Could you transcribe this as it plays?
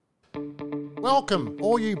Welcome,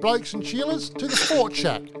 all you blokes and cheerleaders, to the Sport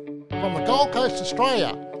Shack from the Gold Coast, Australia.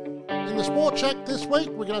 In the Sport Shack this week,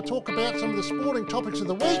 we're going to talk about some of the sporting topics of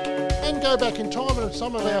the week and go back in time into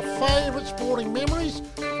some of our favourite sporting memories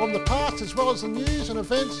from the past, as well as the news and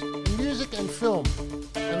events, music and film,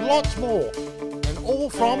 and lots more. And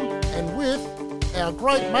all from and with our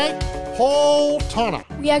great mate, Paul Tonner.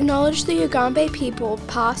 We acknowledge the Yugambeh people,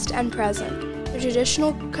 past and present, the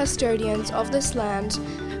traditional custodians of this land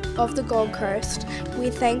of the Gold Coast. We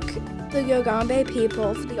thank the Yugambeh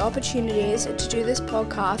people for the opportunities to do this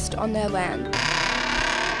podcast on their land.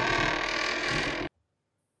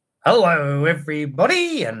 Hello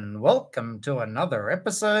everybody and welcome to another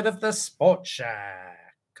episode of the Sport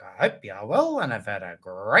Shack. I hope you are well and have had a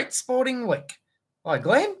great sporting week. Hi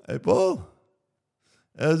Glenn. Hey Paul.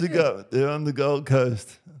 How's it going there on the Gold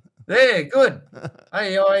Coast? Yeah, good.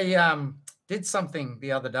 Hey, I did something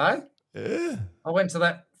the other day. Yeah. I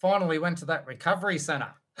finally went to that recovery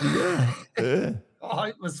centre. Yeah. Oh,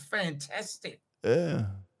 it was fantastic. Yeah.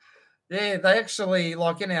 Yeah, they actually,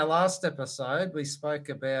 like in our last episode, we spoke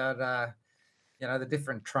about, the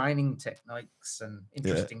different training techniques and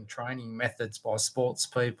interesting training methods by sports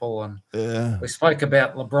people. And we spoke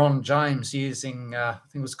about LeBron James using, I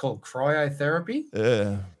think it was called cryotherapy.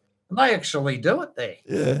 Yeah. And they actually do it there.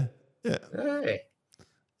 Yeah. Yeah. Yeah.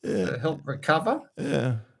 Yeah. To help recover.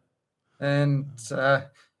 Yeah. And,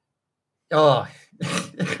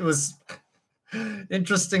 it was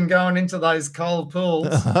interesting going into those cold pools.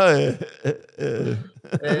 Yeah,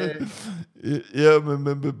 I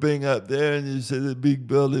remember being up there and you see the big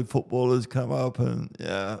burly footballers come up and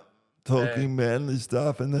talking manly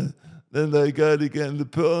stuff, and then they go to get in the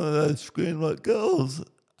pool and they scream like girls.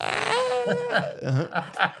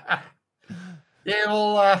 Yeah,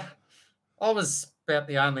 well, I was about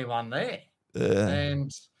the only one there. Yeah.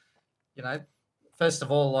 And, first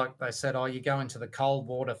of all, like they said, you go into the cold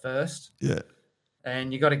water first. Yeah.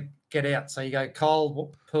 And you got to get out. So you go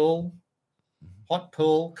cold pool, hot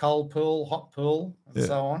pool, cold pool, hot pool, and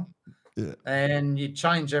so on. Yeah. And you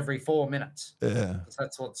change every 4 minutes. Yeah.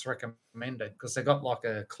 That's what's recommended because they got like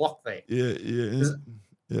a clock there. Yeah.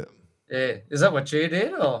 Yeah. Yeah. Is that what you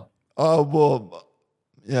did? Or? Oh, well,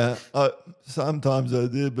 yeah. Sometimes I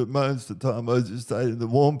did, but most of the time I just stayed in the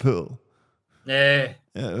warm pool. Yeah.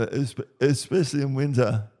 Yeah, especially in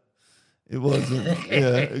winter. It wasn't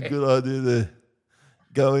a good idea to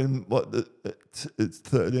go in it's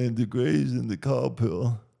 13 degrees in the cold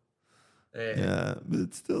pool. Yeah, but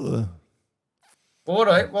it's still what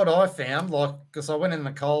I found, like, because I went in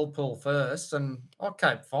the cold pool first and I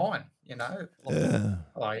kept fine, this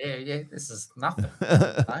is nothing.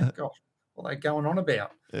 Gosh, what are they going on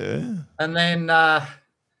about? Yeah. And then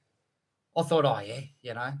I thought,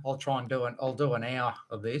 I'll try and I'll do an hour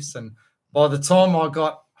of this. And by the time I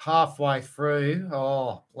got halfway through,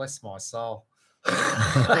 oh, bless my soul.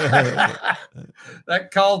 That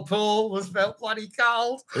cold pool felt bloody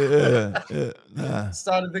cold. Yeah.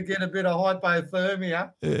 Started to get a bit of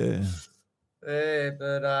hypothermia. Yeah. Yeah,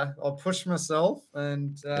 but I pushed myself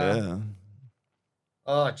and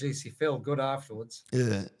you feel good afterwards.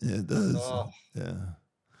 Yeah, it does. Oh. Yeah.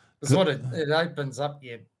 Because what it opens up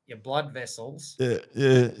your blood vessels. Yeah.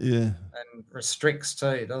 And restricts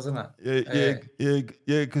too, doesn't it?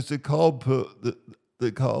 Yeah. Because the cold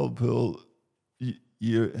pool,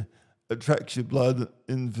 you attracts your blood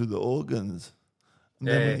into the organs, and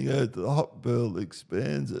then when you go to the hot pool, it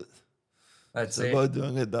expands it. That's so it. By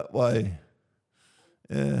doing it that way,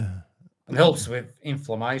 it helps with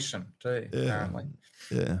inflammation too. Apparently.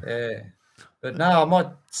 Yeah. But no, I might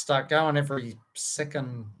start going every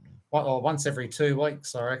once every 2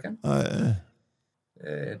 weeks, I reckon. Oh, yeah.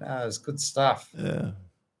 Yeah, no, it's good stuff. Yeah.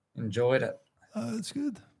 Enjoyed it. Oh, that's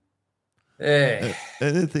good. Yeah.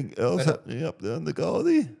 Anything else happening up there on the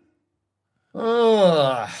Goldie?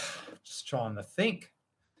 Oh, just trying to think.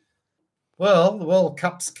 Well, the World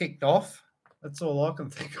Cup's kicked off. That's all I can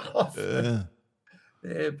think of. Yeah.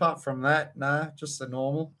 Yeah, apart from that, no, just the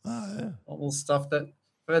normal. Oh, yeah. Normal stuff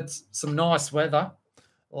but some nice weather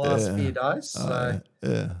the last few days. So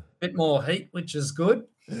a bit more heat, which is good.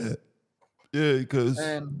 Yeah. Yeah, because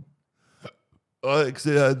I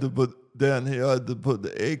actually had to put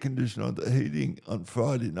the air conditioner on the heating on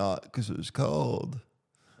Friday night because it was cold.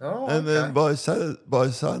 Oh, and then by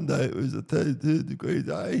Sunday it was a 32 degree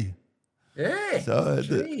day. Yeah. So I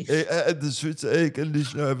had to switch the air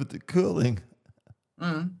conditioner over to cooling.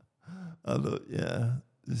 Mm. I thought,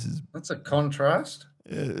 that's a contrast.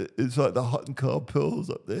 Yeah, it's like the hot and cold pools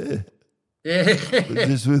up there. Yeah. But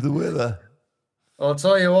just with the weather. I'll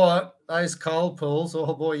tell you what, those cold pools,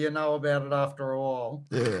 oh boy, you know about it after a while.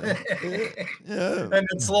 Yeah. And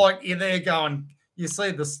it's like you're there going, you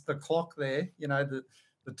see the clock there, you know, the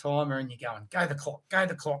timer, and you're going, go the clock, go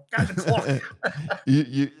the clock, go the clock.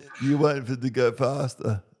 you wait for it to go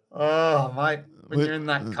faster. Oh, mate, when you're in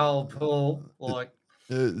that cold pool, like,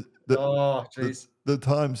 oh, jeez. The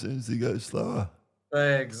time seems to go slower.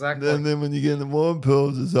 Yeah, exactly. And then when you get in the warm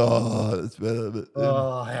pools, it's it's better. But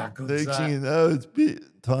how good is next that? thing you know, it's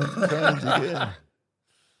time to change again.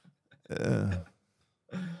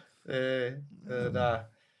 Yeah. And,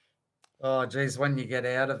 oh, geez, when you get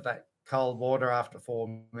out of that cold water after 4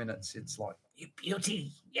 minutes, it's like, you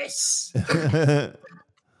beauty, yes.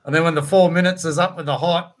 And then when the 4 minutes is up with the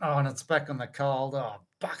hot, and it's back on the cold, oh,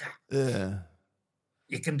 bugger. Yeah.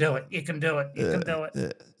 You can do it. You can do it. You can do it.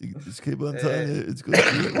 Yeah. You just keep on telling you it's good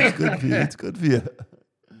for you. It's good for you. It's good for you.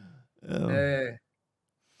 Yeah.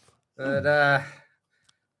 But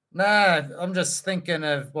no, I'm just thinking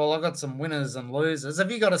of, well, I've got some winners and losers.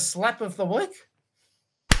 Have you got a slap of the week?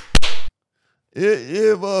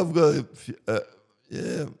 Yeah. Well, I've got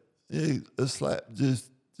a slap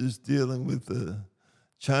just dealing with the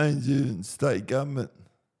change in state government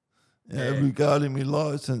regarding my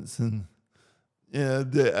license and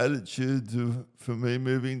their attitude for me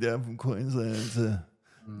moving down from Queensland to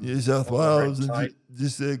New South Wales, and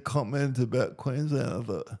just their comment about Queensland. I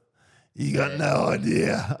thought, you got no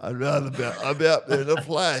idea. I'd rather be up there in a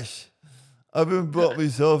flash. I've even bought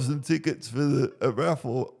myself some tickets for a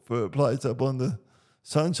raffle for a place up on the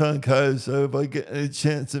Sunshine Coast. So if I get any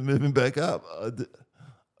chance of moving back up, I'd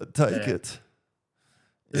take it.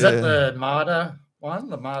 Is that the MARTA one?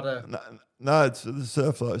 The MARTA? No, it's for the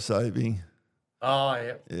surf life saving. Oh,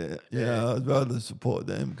 yeah. Yeah. I'd rather support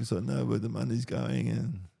them because I know where the money's going,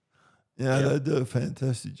 and they do a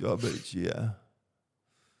fantastic job each year.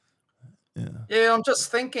 Yeah, I'm just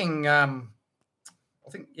thinking, I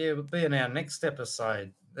think it'll be in our next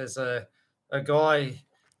episode. There's a guy,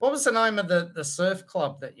 what was the name of the surf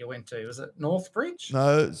club that you went to? Was it Northbridge?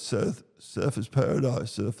 No, it's Surfers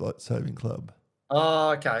Paradise Surf Life Saving Club. Oh,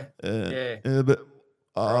 okay. Yeah, but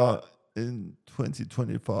in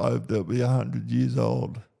 2025, they'll be 100 years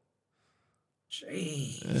old.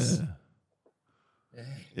 Jeez.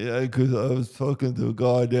 Yeah, because I was talking to a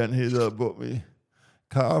guy down here that brought me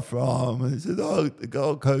car from, and he said, the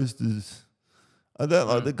Gold Coast I don't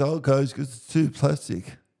like the Gold Coast because it's too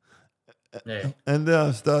plastic. Yeah. And then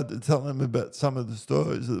I started telling him about some of the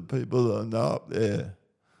stories of the people that I know up there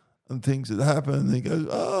and things that happen, and he goes,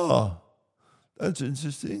 oh, that's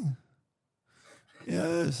interesting.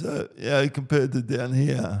 So, compared to down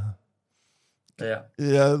here.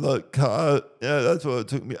 Like car, that's why it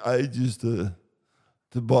took me ages to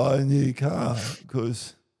buy a new car,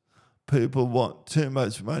 because people want too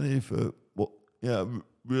much money for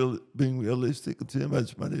being realistic, too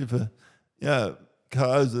much money for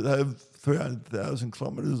cars that have 300,000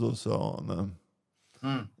 kilometres or so on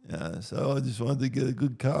them. So I just wanted to get a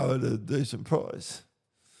good car at a decent price.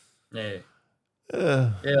 Yeah,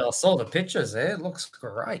 I saw the pictures there. It looks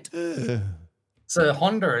great. Yeah. It's a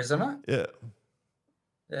Honda, isn't it?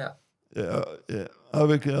 Yeah. I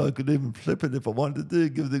reckon I could even flip it if I wanted to,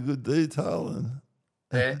 give it a good detail.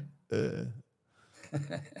 Because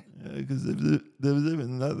there was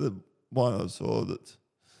even another one I saw that's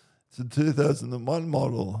it's a 2001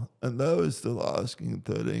 model, and they were still asking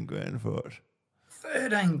 13 grand for it.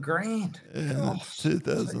 13 grand? Yeah, it's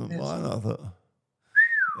 2001, I thought.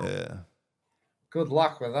 Yeah. Good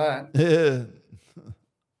luck with that. Yeah.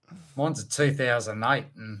 Mine's a 2008,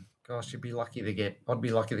 and gosh, I'd be lucky to get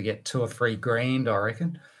 2 or 3 grand, I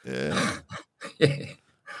reckon. Yeah.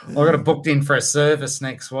 I got it booked in for a service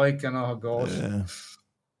next week, and oh gosh.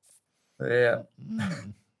 Yeah.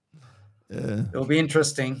 It'll be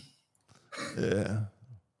interesting. Yeah.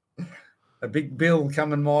 A big bill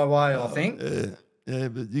coming my way, I think. Yeah,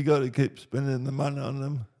 but you got to keep spending the money on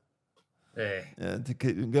them. Yeah, to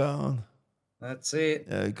keep them going. That's it.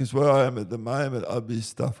 Yeah, because where I am at the moment, I'd be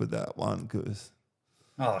stuffed with that one because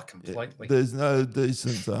completely. There's no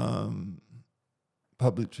decent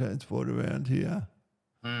public transport around here.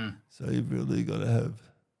 So you've really got to have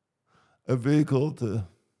a vehicle to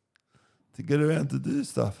get around to do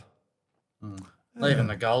stuff. Even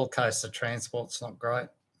the Gold Coast, the transport's not great.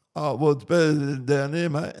 Oh, well, it's better than down here,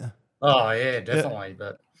 mate. Oh, yeah, definitely.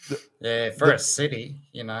 But for a city,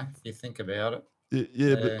 if you think about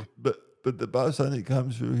it. But the bus only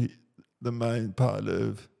comes through the main part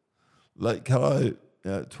of Lake Calais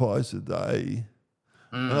twice a day.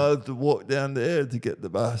 And I have to walk down there to get the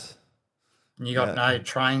bus. And you got no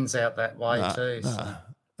trains out that way too.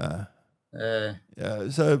 No. Yeah.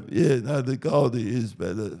 So yeah, no, the Goldie is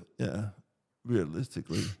better. Yeah,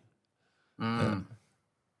 realistically. Mm.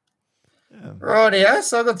 Yeah. Rightio,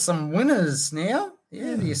 so I've got some winners now.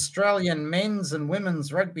 Yeah, the Australian men's and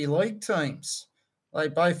women's rugby league teams. They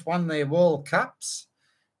both won their World Cups.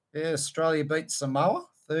 Yeah, Australia beat Samoa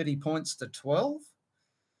 30 points to 12.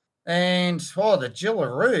 And, the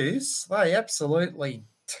Gillaroos, they absolutely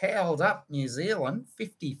towed up New Zealand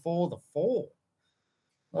 54-4.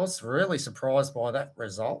 I was really surprised by that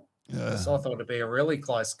result. Because I thought it'd be a really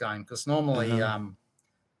close game. Because normally,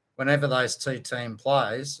 whenever those two teams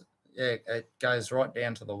plays, it goes right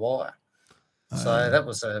down to the wire. So that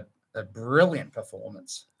was a brilliant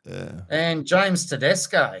performance. Yeah. And James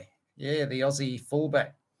Tedesco, the Aussie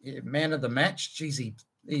fullback, man of the match. Geez,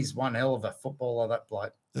 he's one hell of a footballer, that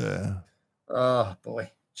bloke. Yeah. Oh, boy.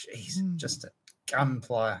 Jeez, just a gun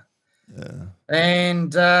player. Yeah.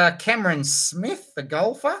 And Cameron Smith, the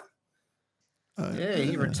golfer,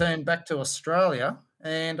 he returned back to Australia.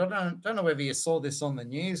 And I don't know whether you saw this on the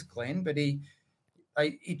news, Glenn, but he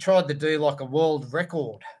tried to do like a world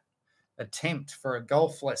record attempt for a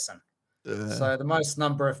golf lesson. So the most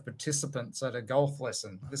number of participants at a golf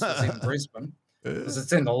lesson. This was in Brisbane because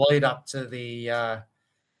it's in the lead up to the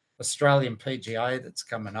Australian PGA that's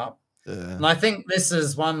coming up. And I think this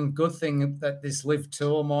is one good thing that this Live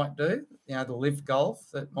Tour might do, the Live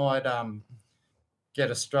Golf, that might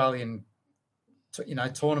get Australian,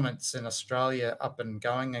 tournaments in Australia up and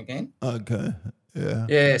going again. Okay. Yeah.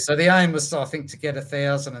 Yeah. So the aim was, I think, to get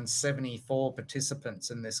 1,074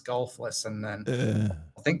 participants in this golf lesson, and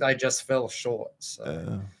I think they just fell short.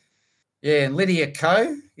 So and Lydia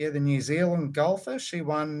Ko, the New Zealand golfer, she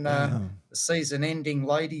won the season-ending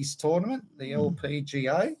ladies tournament, the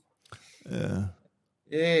LPGA. Yeah.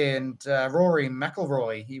 Yeah, and Rory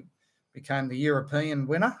McIlroy, he became the European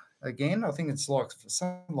winner again. I think it's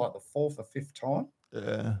something like the fourth or fifth time.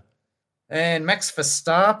 Yeah. And Max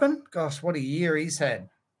Verstappen, gosh, what a year he's had.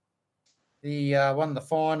 He won the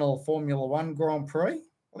final Formula One Grand Prix.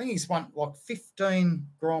 I think he's won like 15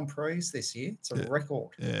 Grand Prix this year. It's a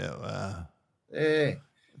record. Yeah, wow. Yeah.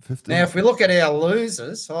 15. Now, if we look at our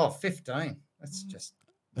losers, 15. That's just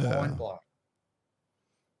mind-blowing.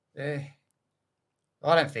 Yeah.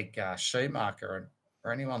 I don't think Schumacher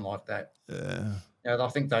or anyone like that. Yeah. I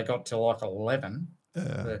think they got to like 11.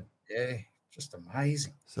 Yeah. But, just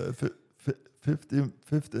amazing. So 15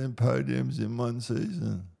 podiums in one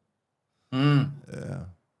season.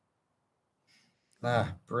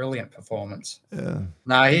 Yeah. Brilliant performance. Yeah.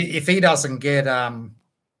 No, if he doesn't get, the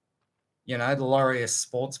Laureus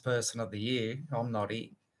Sports Person of the Year, I'm not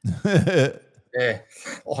it. Yeah.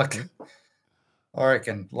 I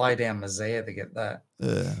reckon lay down Mazare to get that.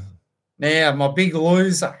 Yeah. Now, my big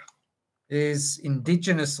loser is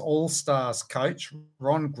Indigenous All-Stars coach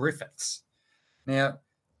Ron Griffiths. Now,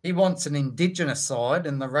 he wants an Indigenous side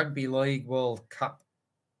in the Rugby League World Cup.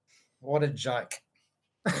 What a joke.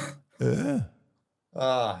 Yeah.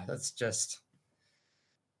 That's just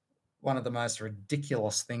one of the most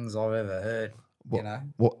ridiculous things I've ever heard,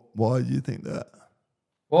 Why do you think that?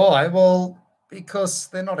 Why? Well, because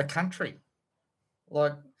they're not a country.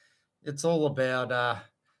 Like, it's all about,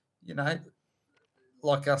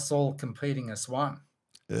 like us all competing as one.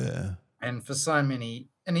 Yeah. And for so many,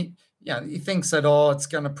 and he thinks that, it's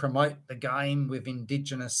going to promote the game with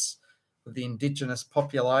the Indigenous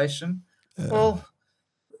population. Yeah. Well,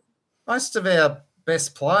 most of our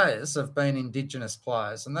best players have been Indigenous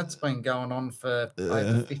players, and that's been going on for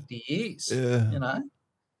over 50 years. Yeah.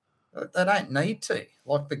 They don't need to.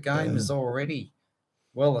 Like, the game is already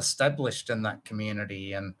well established in that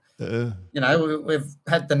community, and we've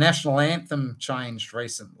had the national anthem changed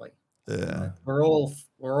recently. Yeah. We're all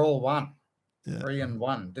one. Yeah.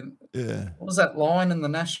 3-1. What was that line in the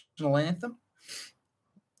national anthem?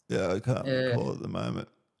 Yeah, I can't recall at the moment.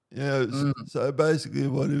 So basically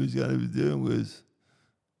what he was going to be doing was,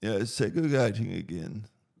 segregating again.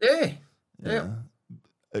 Yeah.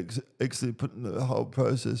 Actually putting the whole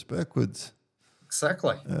process backwards.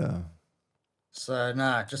 Exactly. Yeah. So,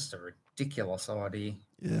 just a ridiculous idea.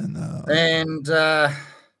 Yeah, no. And, I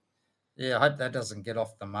hope that doesn't get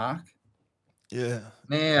off the mark. Yeah.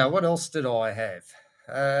 Now, what else did I have?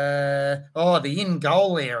 The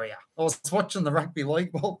in-goal area. I was watching the Rugby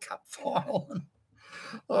League World Cup final. And,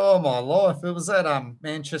 my life. It was at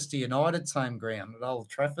Manchester United's home ground at Old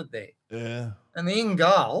Trafford there. Yeah. And the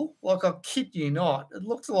in-goal, like, I kid you not, it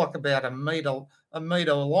looked like about a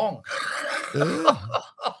metre long.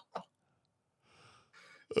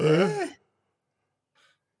 Yeah.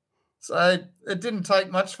 So it didn't take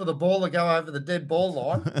much for the ball to go over the dead ball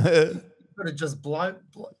line. could have just blown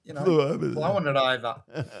it over. They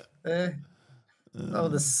were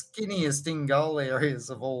the skinniest in goal areas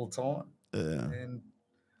of all time. Yeah. And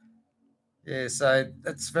so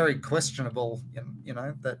that's very questionable,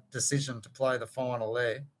 that decision to play the final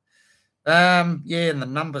there. And the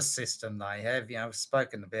number system they have, I've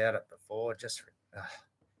spoken about it before, just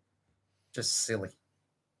silly,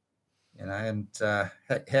 and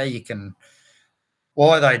how you can,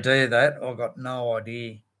 why they do that, I've got no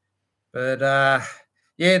idea. But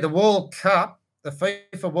the World Cup, the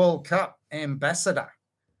FIFA World Cup ambassador,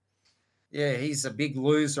 he's a big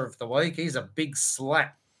loser of the week. He's a big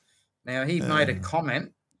slap. Now, he made a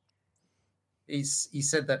comment. He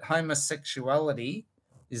said that homosexuality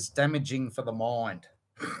is damaging for the mind.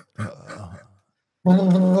 What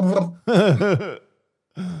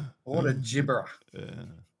a gibberer. Yeah.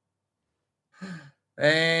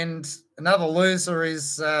 And another loser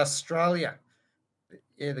is Australia.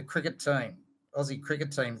 The cricket team, Aussie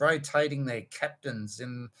cricket team, rotating their captains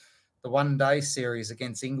in the one-day series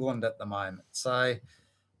against England at the moment. So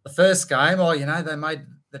the first game, they made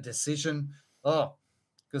the decision,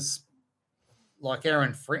 because like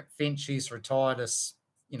Aaron Finch, he's retired as,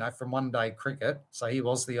 from one-day cricket, so he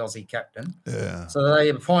was the Aussie captain. Yeah. So they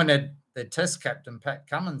appointed their test captain, Pat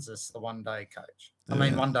Cummins, as the one-day coach.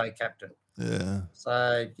 One-day captain. Yeah.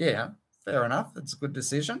 So, fair enough. It's a good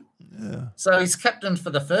decision. Yeah. So he's captain for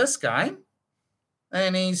the first game,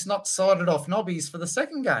 and he's not sided off nobbies for the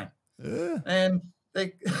second game. Yeah. And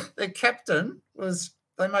their captain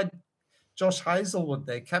they made Josh Hazelwood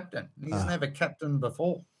their captain. He's never captained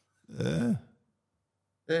before. Yeah.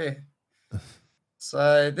 Yeah.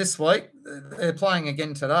 So this week, they're playing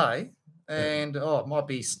again today, and it might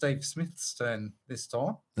be Steve Smith's turn this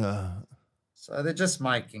time. So they're just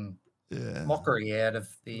making mockery out of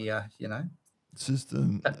the,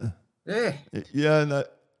 system. Yeah.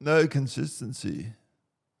 No consistency.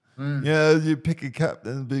 You pick a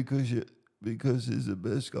captain because he's the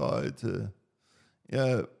best guy to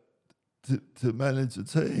manage a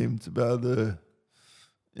team, to be able to,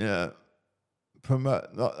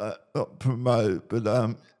 promote, not promote, but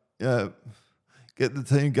get the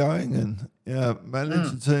team going and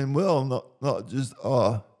manage the team well, not just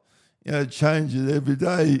change it every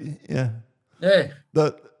day. Yeah.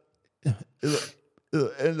 That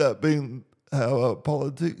it'll end up being how our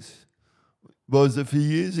politics was a few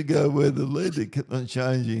years ago, where the leader kept on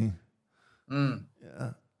changing. And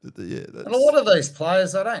a lot of these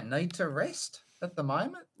players, they don't need to rest at the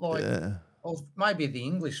moment. Well, maybe the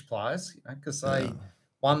English players, because they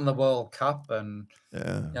won the World Cup and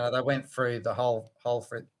they went through the whole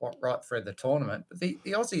right through the tournament. But the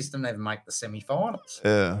Aussies didn't even make the semi-finals.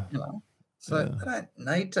 Yeah. So they don't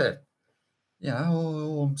need to.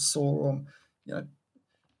 I'm sore.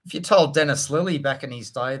 If you told Dennis Lilly back in his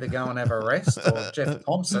day to go and have a rest, or Jeff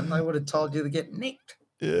Thompson, they would have told you to get nicked.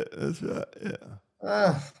 Yeah, that's right.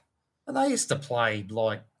 Yeah. And they used to play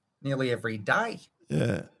like nearly every day.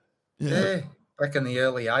 Yeah. Back in the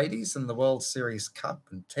early 80s, and the World Series Cup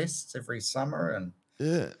and tests every summer. And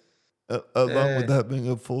along with that being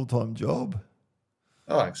a full-time job.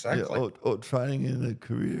 Oh, exactly. Or training in a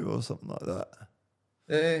career or something like that.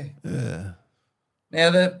 Yeah.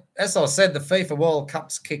 Now, as I said, the FIFA World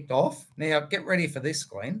Cup's kicked off. Now, get ready for this,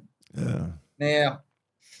 Glenn. Yeah. Now,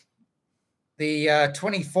 the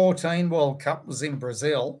 2014 World Cup was in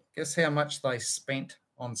Brazil. Guess how much they spent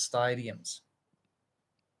on stadiums?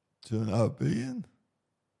 2.5 billion.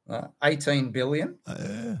 18 billion.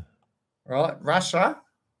 Yeah. Right. Russia,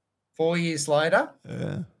 4 years later,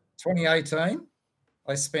 2018,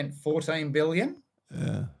 they spent 14 billion.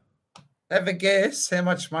 Yeah. Have a guess how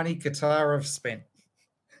much money Qatar have spent?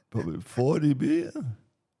 Probably 40 billion.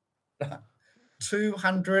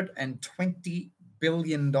 $220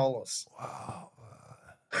 billion. Wow.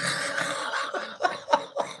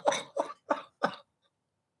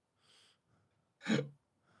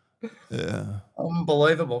 Yeah.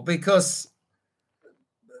 Unbelievable. Because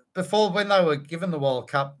before, when they were given the World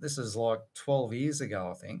Cup, this is like 12 years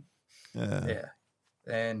ago, I think. Yeah.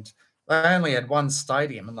 And they only had one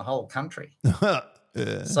stadium in the whole country. Yeah.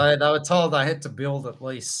 So they were told they had to build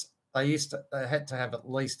they had to have at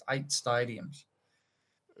least 8 stadiums.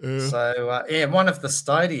 Yeah. So one of the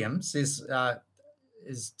stadiums is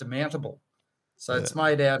demountable. So it's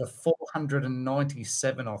made out of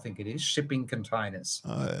 497, I think it is, shipping containers.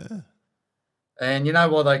 Oh, yeah. And you know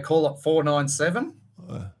why they call it 497?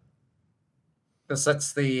 Because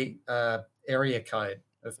that's the area code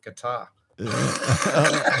of Qatar.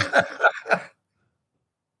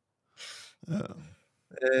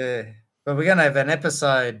 But we're going to have an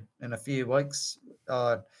episode in a few weeks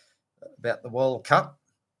about the World Cup.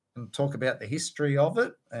 and talk about the history of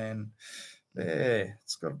it. And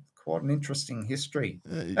it's got quite an interesting history.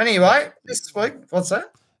 Anyway, this week, what's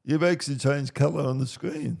that? You've actually changed colour on the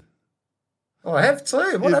screen. Oh, I have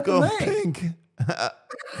too. What happened there? Pink.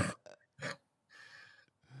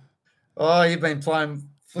 Oh, you've been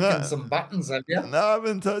flicking some buttons, have you? No, I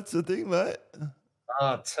haven't touched the thing, mate.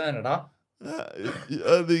 Oh, turn it up.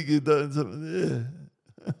 I think you've done something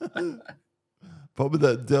there. Probably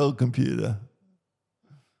that Dell computer.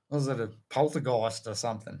 Was it a poltergeist or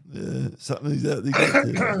something? Yeah, something exactly like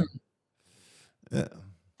that. Yeah.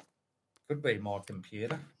 Could be my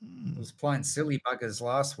computer. It was playing silly buggers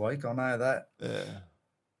last week. I know that. Yeah.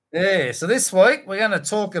 Yeah, so this week we're going to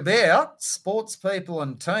talk about sports people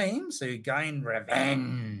and teams who gain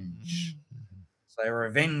revenge. So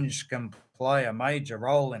revenge can play a major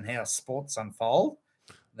role in how sports unfold.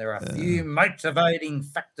 There are a few motivating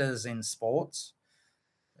factors in sports.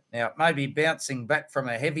 Now, it may be bouncing back from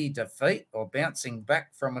a heavy defeat or bouncing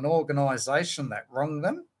back from an organisation that wronged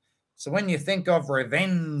them. So when you think of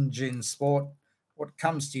revenge in sport, what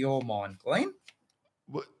comes to your mind, Glenn?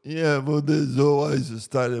 Well, there's always a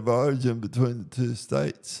state of origin between the two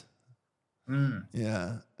states.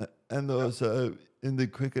 Yeah, and also in the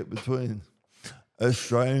cricket between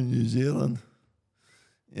Australia and New Zealand.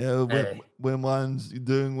 When one's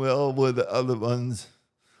doing well, where the other ones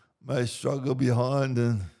may struggle behind,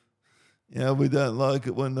 and we don't like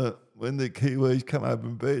it when the Kiwis come up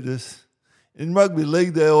and beat us. In rugby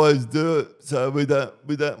league, they always do it, so we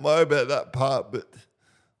don't worry about that part. But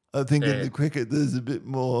I think in the cricket, there's a bit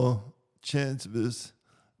more chance of us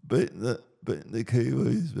beating the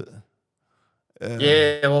Kiwis. But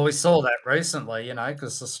well, we saw that recently,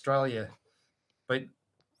 because Australia beat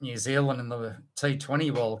New Zealand in the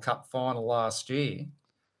T20 World Cup final last year,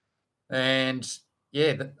 and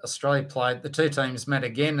Australia played. The two teams met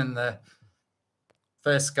again in the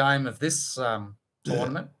first game of this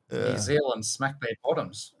tournament. New Zealand smacked their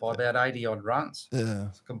bottoms by about 80-odd runs. Yeah.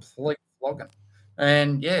 It's a complete flogging.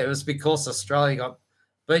 And, it was because Australia got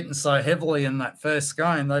beaten so heavily in that first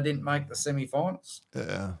game, they didn't make the semi-finals.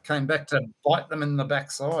 Yeah. Came back to bite them in the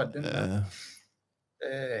backside, didn't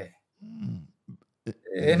they?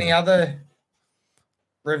 Any other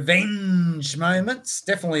revenge moments?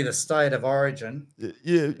 Definitely the state of origin.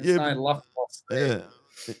 There's no love lost there.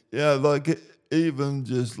 Yeah, like even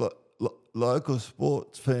just like local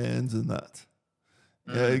sports fans and that.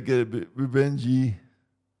 Get a bit revengey.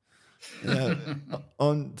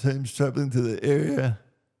 On teams travelling to the area.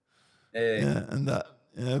 And that.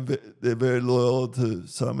 They're very loyal to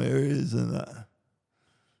some areas and that.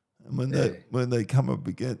 And when they come up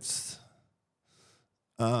against,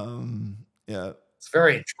 it's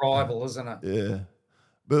very tribal, isn't it? Yeah,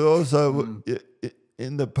 but also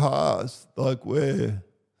in the past, like where,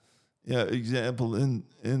 example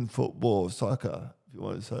in football, soccer, if you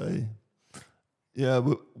want to say,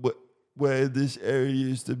 where this area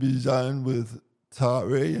used to be zoned with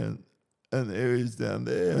Tari and areas down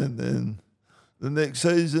there, and then the next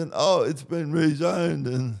season, it's been rezoned,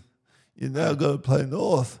 and you now got to play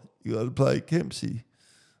north. You got to play Kempsey,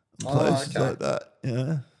 places like that.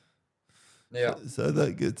 Yeah. So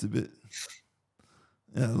that gets a bit.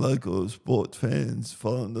 Local sports fans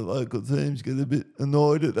following the local teams get a bit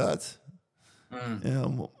annoyed at that. I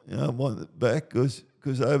want it back because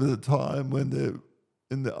over the time when they're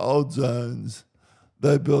in the old zones,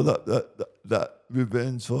 they build up that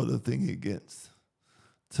revenge sort of thing against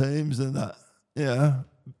teams and that.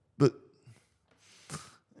 But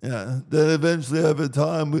then eventually over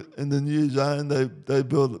time in the new zone they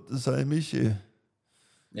build up the same issue.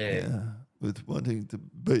 With wanting to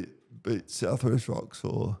beat South West Rocks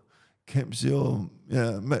or Kempsey or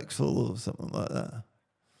Maxwell or something like that.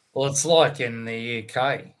 Well, it's like in the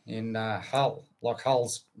UK, in Hull. Like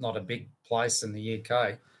Hull's not a big place in the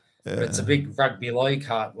UK, but it's a big rugby league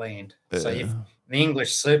heartland. So in the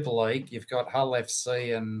English Super League, you've got Hull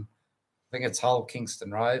FC and I think it's Hull Kingston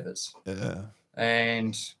Rovers.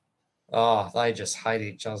 And they just hate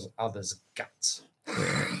each other's guts.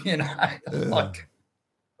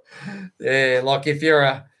 Like if you're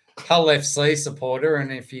a Hull FC supporter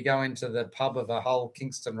and if you go into the pub of a Hull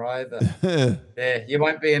Kingston Rover, you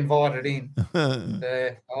won't be invited in.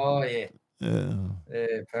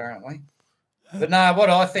 Apparently. But no, what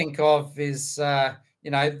I think of is,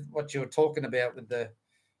 what you were talking about with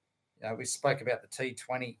we spoke about the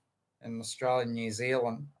T20 in Australia and New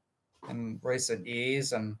Zealand in recent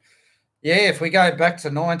years. And, if we go back to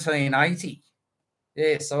 1980,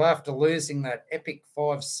 so after losing that epic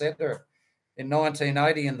 5-setter in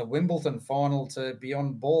 1980 in the Wimbledon final to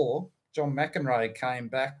beyond Borg, John McEnroe came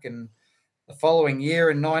back and the following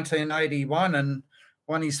year in 1981 and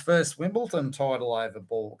won his first Wimbledon title over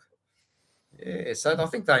Borg. Yeah, so I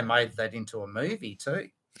think they made that into a movie too.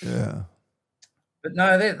 Yeah. But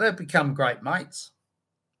no, they've become great mates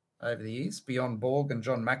over the years, Bjorn Borg and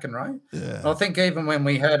John McEnroe. Yeah. And I think even when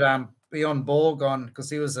we had Bjorn Borg on, because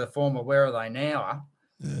he was a former Where Are They Now?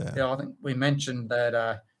 I think we mentioned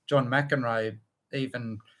that John McEnroe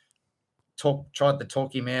even tried to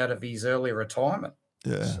talk him out of his early retirement.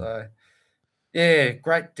 Yeah. So, yeah,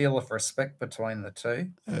 great deal of respect between the two.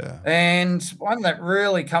 Yeah. And one that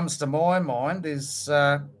really comes to my mind is,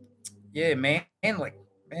 Manly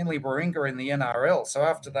Warringah in the NRL. So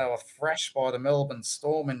after they were thrashed by the Melbourne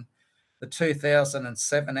Storm in the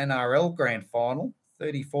 2007 NRL Grand Final,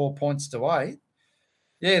 34 points to 8.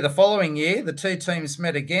 Yeah, the following year, the two teams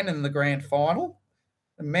met again in the Grand Final.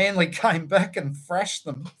 And Manly came back and thrashed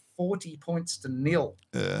them 40 points to 0.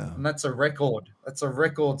 Yeah. And that's a record. That's a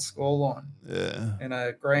record scoreline. Yeah. In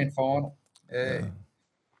a Grand Final. Yeah.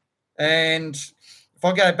 And if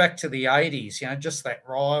I go back to the 80s, just that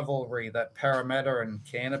rivalry that Parramatta and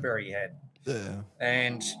Canterbury had. Yeah.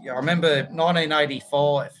 And I remember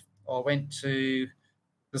 1985, I went to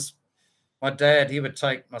this. My dad, he would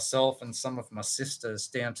take myself and some of my sisters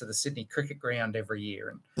down to the Sydney Cricket Ground every year,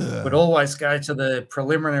 and would always go to the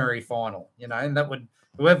preliminary final, and that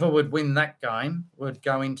whoever would win that game would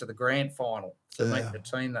go into the grand final to meet the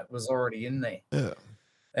team that was already in there. Yeah.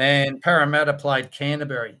 And Parramatta played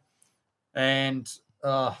Canterbury, and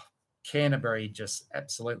Canterbury just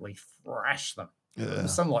absolutely thrashed them. Yeah. It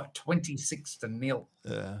was something like 26 to 0.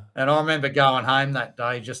 Yeah. And I remember going home that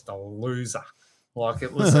day just a loser. Like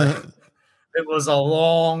it was it was a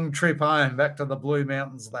long trip home back to the Blue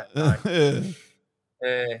Mountains that day.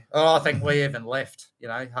 Yeah. I think we even left,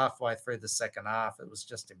 halfway through the second half. It was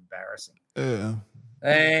just embarrassing. Yeah.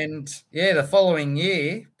 And, the following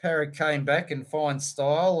year, Parra came back in fine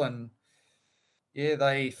style and,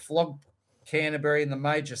 they flogged Canterbury in the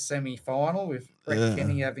major semi-final with Brett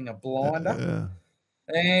Kenny having a blinder.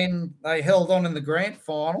 And they held on in the grand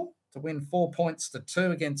final to win 4 points to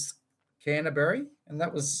 2 against Canterbury, and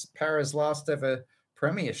that was Parra's last ever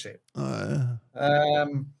premiership. So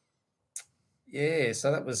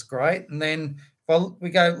that was great. And then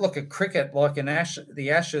we go look at cricket, like in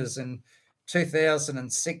the Ashes in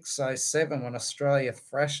 2006-07 when Australia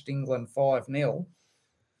thrashed England 5-0,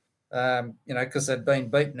 because they'd been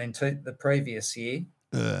beaten in the previous year.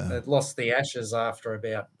 They'd lost the Ashes after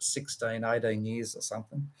about 16, 18 years or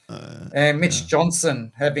something. And Mitch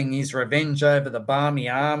Johnson having his revenge over the Barmy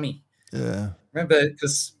Army. Yeah. Remember,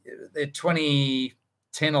 because their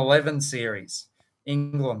 2010-11 series,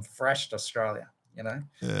 England thrashed Australia,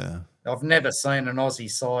 Yeah. I've never seen an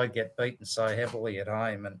Aussie side get beaten so heavily at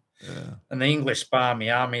home. And the English Barmy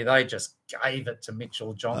Army, they just gave it to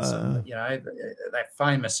Mitchell Johnson. That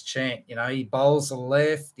famous chant, he bowls to the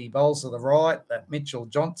left, he bowls to the right, that Mitchell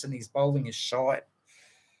Johnson, he's bowling his shite.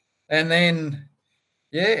 And then,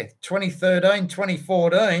 2013,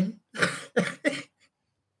 2014,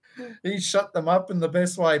 he shut them up in the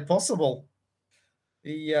best way possible.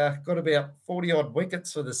 He got about 40-odd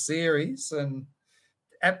wickets for the series and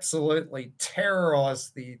absolutely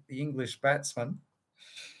terrorised the English batsmen.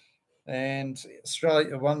 And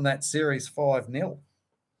Australia won that series 5-0.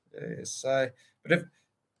 But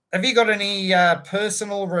have you got any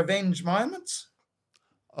personal revenge moments?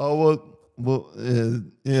 Oh, well,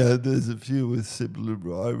 there's a few with sibling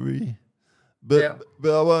rivalry. But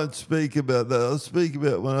I won't speak about that. I'll speak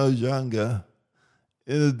about when I was younger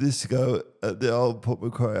in a disco at the old Port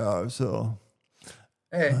Macquarie RSL.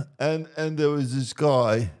 Yeah. And there was this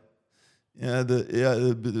guy, that he had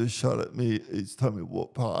a bit of a shot at me each time he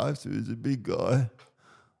walked past. He was a big guy.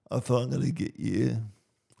 I thought, I'm going to get you.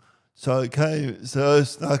 So I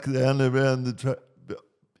snuck down around the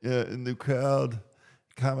in the crowd,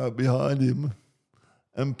 came up behind him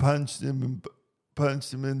and punched him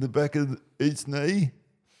in the back of each knee,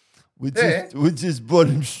 which just brought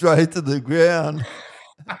him straight to the ground.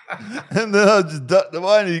 And then I just ducked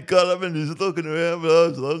away and he got up and he was looking around, but I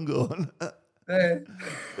was long gone.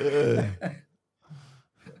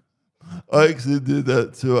 I actually did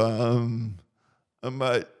that to a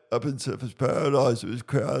mate up in Surfers Paradise. It was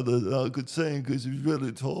crowded and I could see him because he was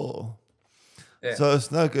really tall. So I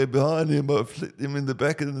snuck up behind him, I flicked him in the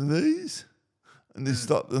back of the knees. And he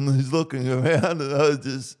stopped and he's looking around and I was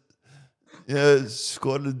just,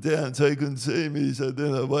 squatted down so he couldn't see me. So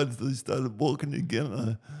then I waited till he started walking again.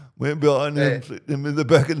 I went behind him, flicked him in the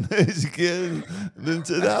back of the knees again, and then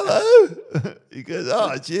said, hello. He goes, oh,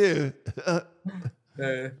 it's you. But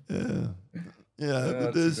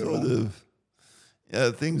there's sort of,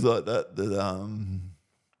 things like that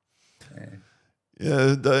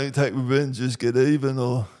don't take revenge, just get even,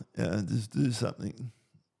 or just do something.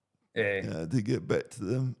 To get back to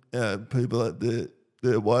them. People at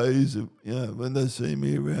their ways of, when they see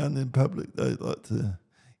me around in public, they like to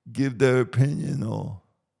give their opinion or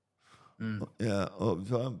try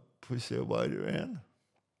and push their weight around.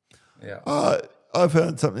 I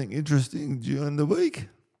found something interesting during the week.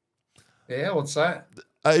 Yeah, what's that?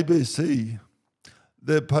 ABC,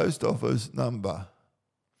 their post office number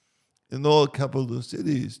in all capital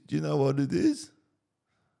cities. Do you know what it is?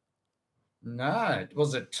 No.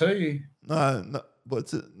 Was it 2? No.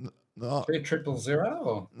 What's it? No. 200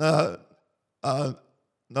 or? No.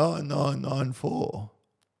 9994.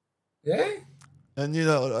 Yeah? And you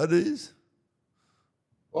know what that is?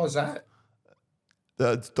 What was that?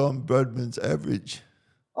 That's Don Bradman's average.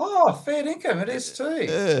 Oh, fair income, it is too.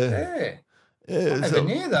 Yeah. I never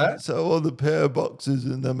knew that. So all the power boxes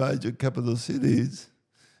in the major capital cities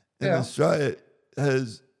in Australia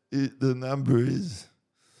the number is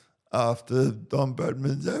after Don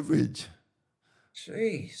Bradman's average.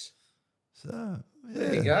 Jeez. So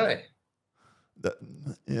there you go.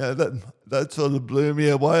 That sort of blew me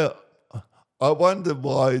away. I wonder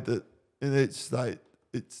why that in each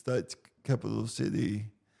state's capital city,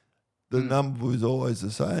 the number was always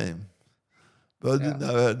the same. But I didn't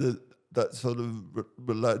know how that sort of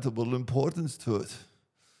relatable importance to it.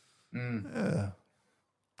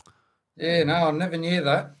 Yeah, no, I never knew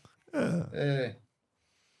that.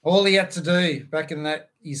 All he had to do back in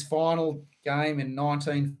his final game in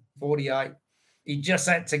 1948, he just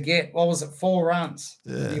had to get, 4 runs?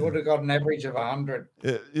 He would have got an average of 100.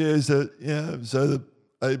 So the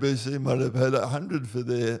ABC might have had 100 for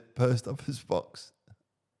their post office box.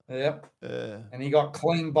 Yep. And he got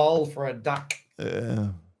clean bowl for a duck. Yeah.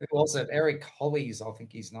 Who was it? Eric Hollies, I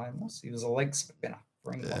think his name was. He was a leg spinner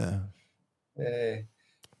for England.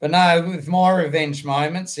 But no, with my revenge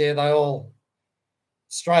moments, they all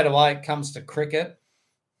straight away it comes to cricket.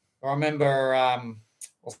 I remember I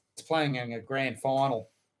was playing in a grand final,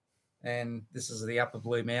 and this is the Upper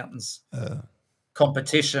Blue Mountains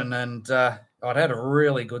competition, and I'd had a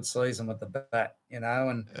really good season with the bat,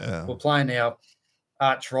 and we're playing our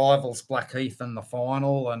arch rivals Blackheath in the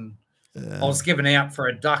final, and I was given out for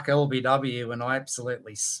a duck LBW, and I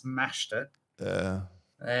absolutely smashed it.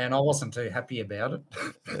 And I wasn't too happy about it.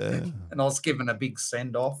 And I was given a big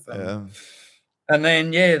send-off. And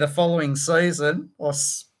then, the following season,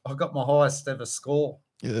 I got my highest ever score.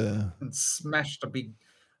 And smashed a big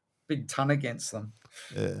ton against them.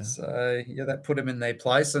 So, that put them in their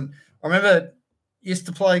place. And I remember I used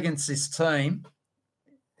to play against this team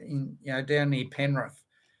down near Penrith.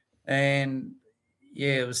 And,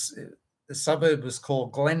 it was the suburb was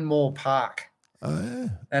called Glenmore Park.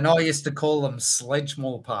 And I used to call them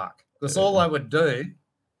Sledgemore Park because all they would do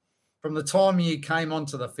from the time you came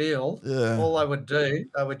onto the field, all they would do,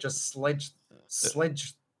 they would just sledge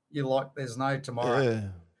you like there's no tomorrow.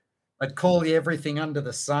 I'd call you everything under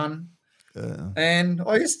the sun. And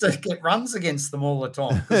I used to get runs against them all the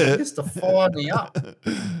time because they used to fire me up.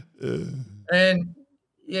 And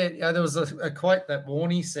there was a quote that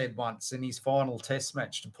Warney said once in his final test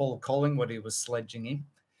match to Paul Collingwood, who was sledging him.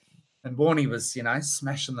 And Warney was,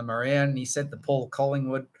 smashing them around. And he said to Paul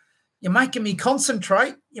Collingwood, "You're making me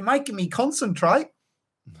concentrate. You're making me concentrate."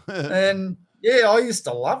 And, I used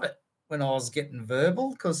to love it when I was getting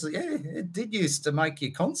verbal because, it did used to make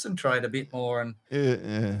you concentrate a bit more. And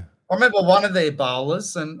I remember one of their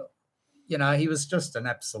bowlers and, he was just an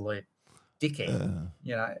absolute dickhead,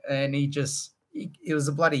 and he was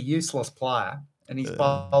a bloody useless player. And he's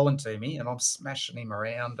bowling to me and I'm smashing him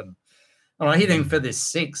around and I hit him for this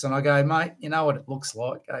 6 and I go, "Mate, you know what it looks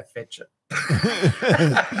like? Go fetch it."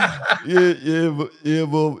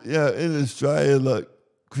 In Australia, like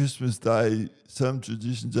Christmas Day, some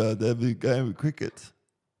traditions are to have a game of cricket.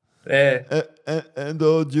 And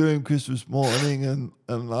all during Christmas morning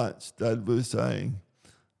and lunch, Dad was saying,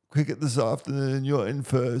 "Cricket this afternoon, you're in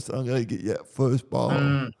first. I'm going to get you at first bowl."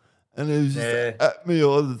 And he was just at me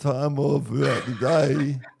all the time, all throughout the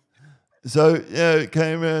day. So, it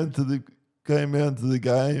came round to the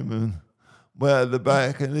game and went at the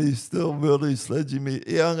back and he's still really sledging me.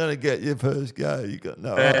 "I'm going to get you first go. You got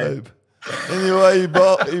no hope." Anyway, he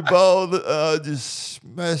bowled it and I just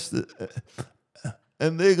smashed it.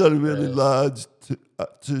 And they got a really large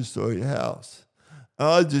 2-story house. And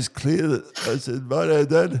I just cleared it. I said, "Righto,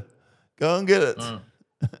 Dad, go and get it."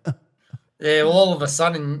 Well, all of a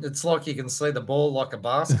sudden, it's like you can see the ball like a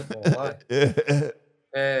basketball.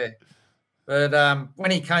 But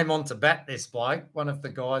when he came on to bat, this bloke, one of the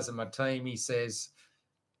guys on my team, he says,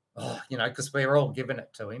 because we were all giving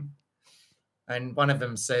it to him. And one of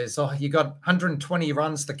them says, "Oh, you got 120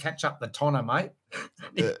 runs to catch up the tonner, mate."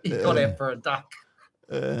 He got out for a duck.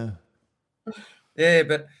 Yeah,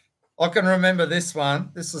 but I can remember this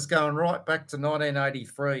one. This is going right back to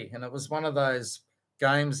 1983, and it was one of those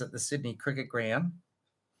games at the Sydney Cricket Ground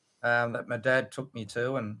that my dad took me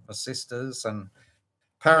to, and my sisters, and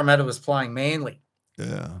Parramatta was playing Manly.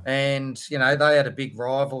 Yeah. And, you know, they had a big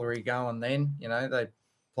rivalry going then. You know, they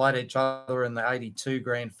played each other in the 82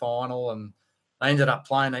 grand final, and they ended up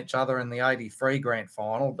playing each other in the 83 grand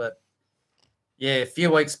final. But, yeah, a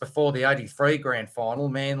few weeks before the 83 grand final,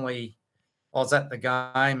 Manly, I was at the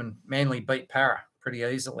game, and Manly beat Parra pretty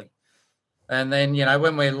easily. And then, you know,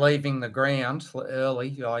 when we're leaving the ground early,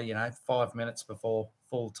 you know, 5 minutes before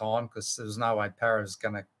full time, because there was no way Parra was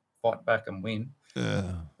going to fight back and win.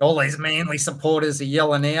 Yeah. All these Manly supporters are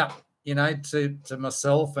yelling out, you know, to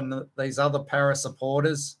myself and these other Parra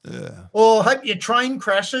supporters. Yeah. "Oh, I hope your train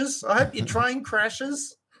crashes. I hope your train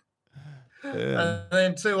crashes." Yeah. And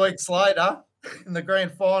then 2 weeks later, in the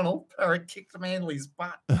grand final, Parra kicked Manly's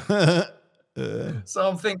butt. Yeah.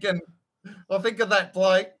 So I think of that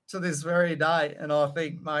bloke to this very day, and I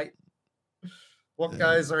think, mate, what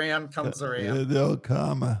goes around comes around. Yeah, the old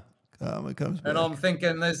karma. Karma comes back. And I'm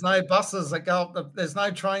thinking, there's no buses that go up there's no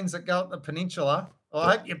trains that go up the peninsula.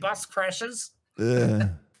 I hope your bus crashes. Yeah.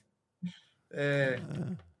 Yeah.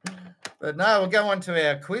 But no, we'll go on to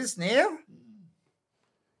our quiz now.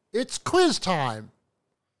 It's quiz time.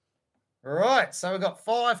 Right, so we've got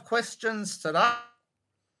 5 questions today.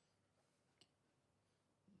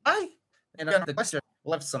 And I've got the question.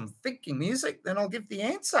 We'll have some thinking music, then I'll give the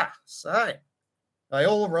answer. So they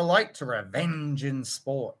all relate to revenge in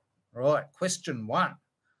sport. Right, question 1.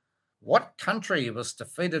 What country was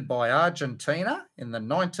defeated by Argentina in the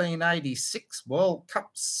 1986 World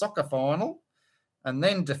Cup soccer final and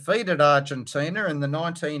then defeated Argentina in the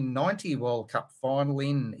 1990 World Cup final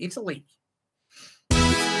in Italy?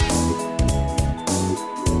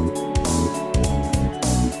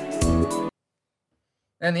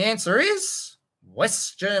 And the answer is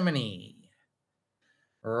West Germany.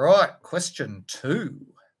 Right, question 2.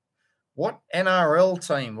 What NRL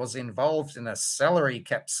team was involved in a salary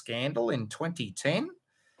cap scandal in 2010,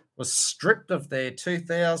 was stripped of their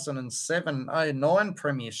 2007-09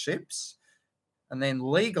 premierships, and then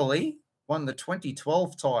legally won the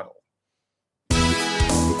 2012 title?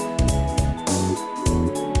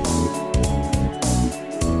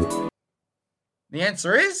 The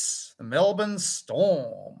answer is the Melbourne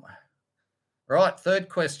Storm. Right, third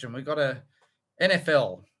question. We've got a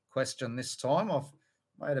NFL question this time. I've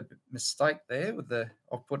made a mistake there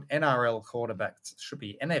I've put NRL quarterback. It should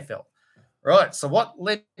be NFL. Right, so what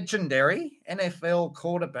legendary NFL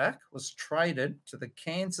quarterback was traded to the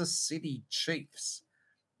Kansas City Chiefs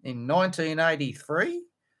in 1983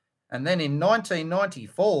 and then in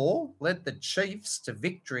 1994 led the Chiefs to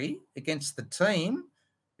victory against the team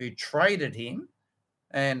who traded him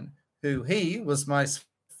and who he was most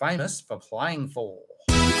famous for playing for?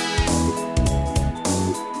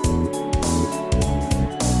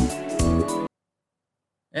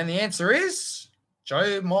 And the answer is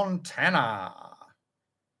Joe Montana.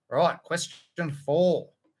 Right, question 4.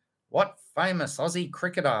 What famous Aussie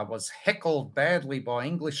cricketer was heckled badly by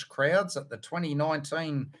English crowds at the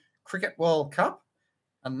 2019 Cricket World Cup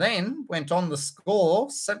and then went on to score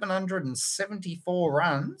 774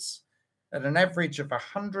 runs at an average of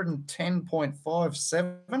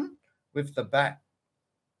 110.57 with the bat?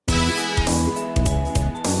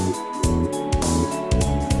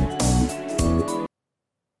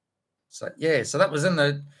 So that was in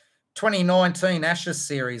the 2019 Ashes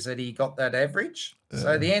series that he got that average.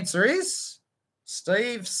 So the answer is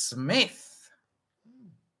Steve Smith.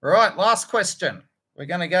 Right, last question. We're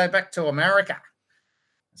going to go back to America.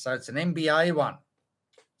 So it's an NBA one.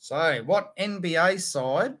 So what NBA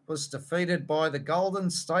side was defeated by the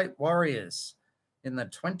Golden State Warriors in the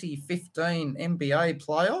 2015 NBA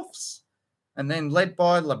playoffs and then led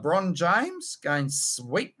by LeBron James gained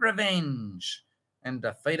sweet revenge and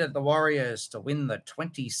defeated the Warriors to win the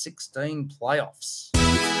 2016 playoffs?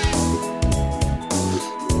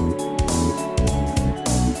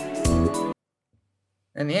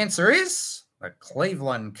 And the answer is the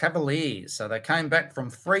Cleveland Cavaliers. So they came back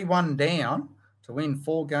from 3-1 down to win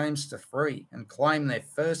 4-3 and claim their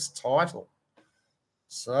first title.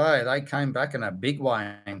 So they came back in a big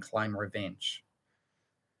way and claim revenge.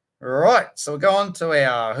 Right, so we'll go on to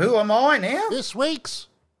our Who Am I now? This week's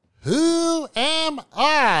Who Am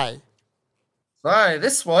I? So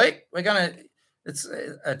this week it's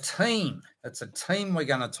a team. It's a team we're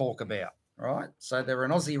going to talk about, right? So they're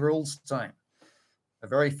an Aussie rules team. a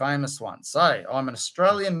very famous one. So I'm an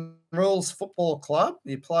Australian rules football club.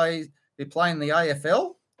 You play in the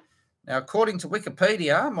AFL. Now, according to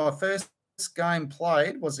Wikipedia, my first game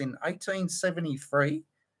played was in 1873,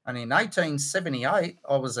 and in 1878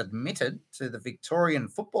 I was admitted to the Victorian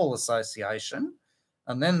Football Association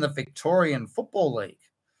and then the Victorian Football League.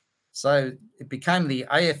 So it became the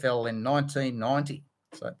AFL in 1990.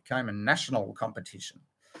 So it became a national competition.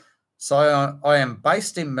 So I am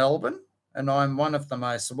based in Melbourne, and I'm one of the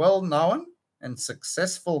most well-known and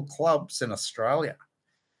successful clubs in Australia.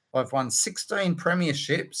 I've won 16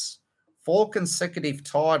 premierships, 4 consecutive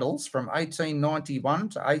titles from 1891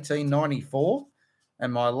 to 1894,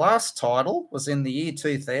 and my last title was in the year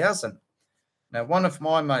 2000. Now, one of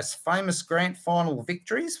my most famous grand final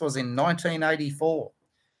victories was in 1984.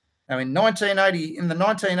 Now, in the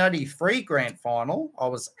 1983 grand final, I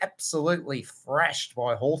was absolutely thrashed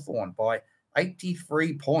by Hawthorn by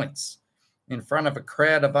 83 points in front of a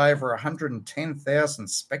crowd of over 110,000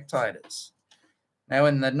 spectators. Now,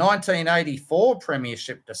 in the 1984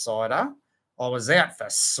 premiership decider, I was out for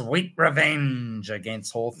sweet revenge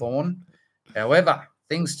against Hawthorn. However,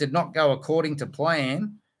 things did not go according to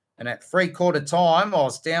plan, and at three-quarter time, I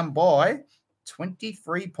was down by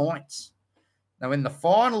 23 points. Now, in the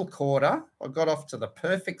final quarter, I got off to the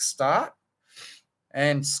perfect start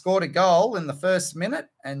and scored a goal in the first minute,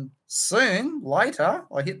 and soon later,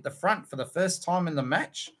 I hit the front for the first time in the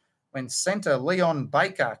match when centre Leon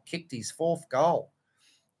Baker kicked his 4th goal.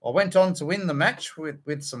 I went on to win the match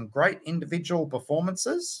with some great individual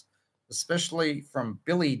performances, especially from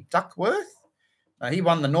Billy Duckworth. He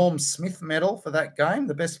won the Norm Smith medal for that game,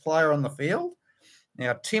 the best player on the field.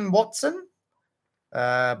 Now, Tim Watson,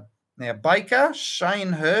 Baker,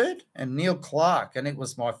 Shane Hurd, and Neil Clark, and it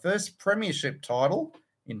was my first premiership title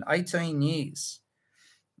in 18 years.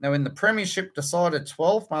 Now, in the premiership decided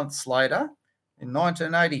 12 months later, in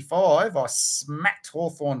 1985, I smacked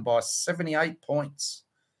Hawthorn by 78 points.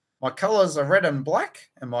 My colours are red and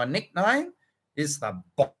black, and my nickname is the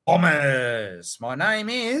Bombers. My name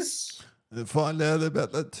is... Find out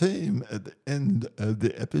about that team at the end of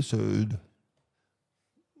the episode.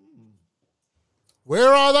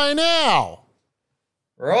 Where are they now?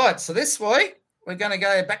 Right, so this week we're going to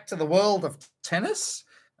go back to the world of tennis,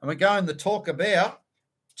 and we're going to talk about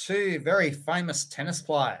 2 very famous tennis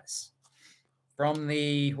players from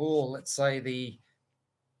the, let's say the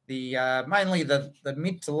mainly the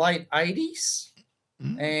mid to late 80s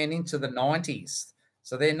and into the 90s.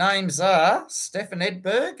 So their names are Stefan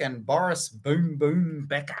Edberg and Boris Boom Boom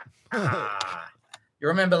Becker. You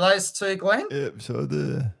remember those 2, Glenn? Yep, so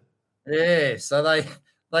the... Yeah, so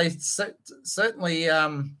they certainly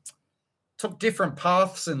took different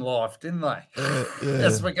paths in life, didn't they? Yeah.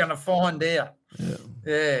 As we're going to find out.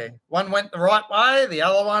 Yeah. One went the right way, the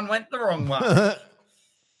other one went the wrong way.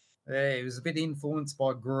 Yeah, he was a bit influenced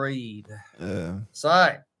by greed. Yeah.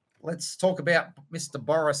 So let's talk about Mr.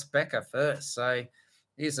 Boris Becker first. So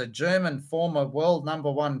he's a German former world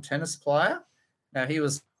 #1 tennis player. Now, he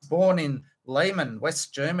was born in Lehmann,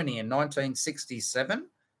 West Germany in 1967.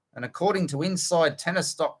 And according to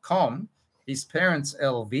InsideTennis.com, his parents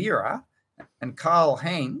Elvira and Karl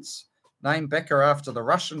Heinz named Becker after the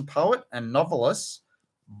Russian poet and novelist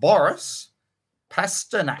Boris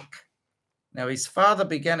Pasternak. Now, his father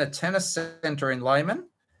began a tennis centre in Lehmann,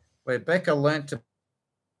 where Becker learnt to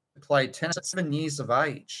play tennis at 7 years of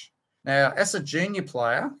age. Now, as a junior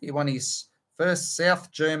player, he won his first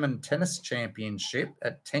South German tennis championship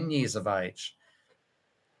at 10 years of age.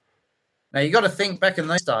 Now, you got to think back in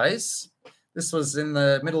those days, this was in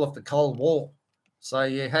the middle of the Cold War. So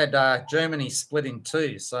you had Germany split in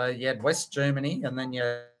 2. So you had West Germany and then you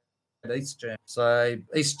had East Germany. So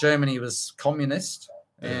East Germany was communist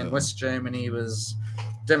and West Germany was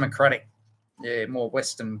democratic. Yeah, more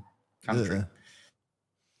Western country. Yeah.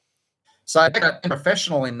 So he got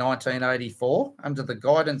professional in 1984 under the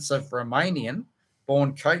guidance of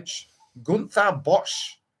Romanian-born coach Gunther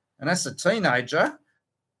Bosch. And as a teenager,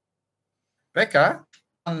 Becker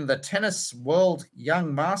won the Tennis World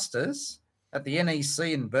Young Masters at the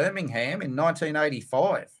NEC in Birmingham in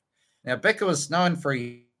 1985. Now, Becker was known for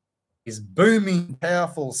his booming,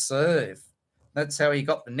 powerful serve. That's how he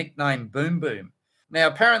got the nickname Boom Boom. Now,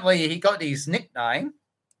 apparently he got his nickname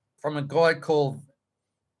from a guy called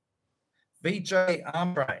Vijay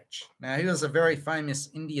Amraj. Now, he was a very famous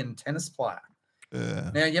Indian tennis player.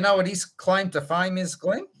 Yeah. Now, you know what his claim to fame is,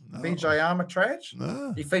 Glenn? No. Vijay Amraj?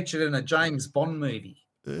 No. He featured in a James Bond movie.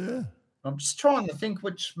 Yeah. I'm just trying to think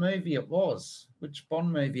which movie it was, which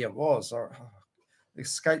Bond movie it was. It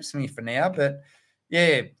escapes me for now. But,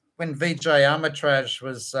 yeah, when Vijay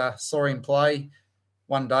Amraj saw him play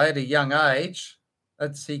one day at a young age,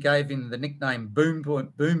 he gave him the nickname Boom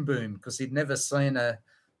Boom Boom Boom because he'd never seen a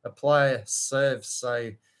player serve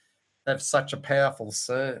have such a powerful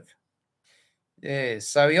serve. Yeah,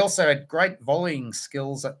 so he also had great volleying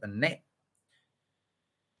skills at the net.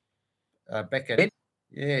 Becker did.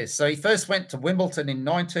 Yeah, so he first went to Wimbledon in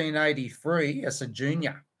 1983 as a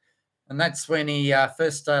junior. And that's when he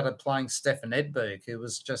first started playing Stefan Edberg, who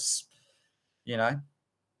was just,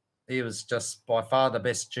 he was just by far the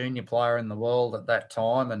best junior player in the world at that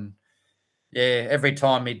time. And, yeah, every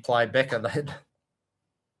time he'd play Becker,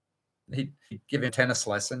 he'd give him a tennis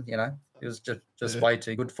lesson, It was just way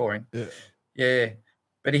too good for him. Yeah.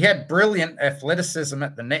 But he had brilliant athleticism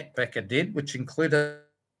at the net, Becker did, which included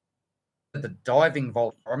the diving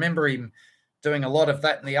volley. I remember him doing a lot of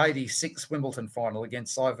that in the 86 Wimbledon final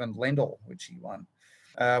against Ivan Lendl, which he won,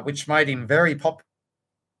 which made him very popular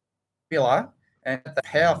and the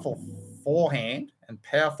powerful forehand and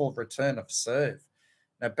powerful return of serve.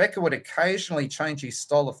 Now, Becker would occasionally change his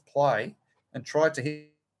style of play and try to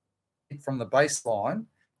hit from the baseline,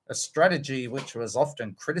 a strategy which was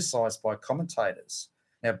often criticised by commentators.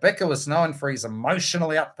 Now, Becker was known for his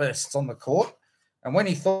emotional outbursts on the court, and when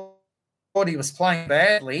he thought he was playing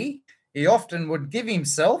badly, he often would give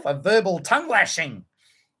himself a verbal tongue lashing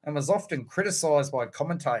and was often criticised by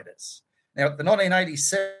commentators. Now, at the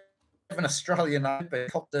 1987 Australian Open, he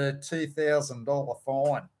copped a $2,000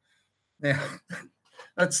 fine. Now,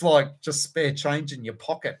 that's like just spare change in your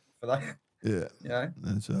pocket for that. Yeah.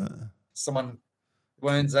 That's right. Someone who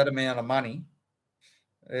earns that amount of money,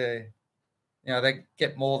 they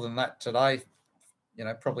get more than that today,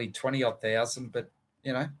 probably 20-odd thousand, but,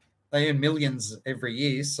 they earn millions every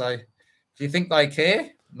year. So do you think they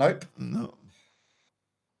care? Nope. No.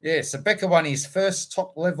 Yeah, so Becker won his first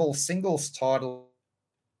top-level singles title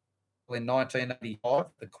in 1985,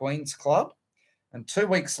 the Queen's Club. And 2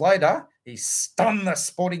 weeks later, he stunned the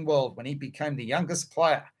sporting world when he became the youngest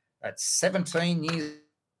player at 17 years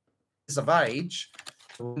of age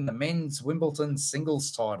to win the men's Wimbledon singles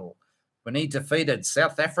title when he defeated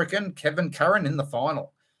South African Kevin Curran in the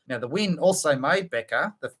final. Now, the win also made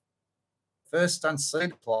Becker the first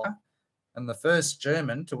unseeded player and the first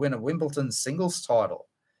German to win a Wimbledon singles title.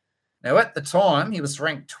 Now, at the time, he was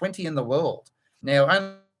ranked 20 in the world.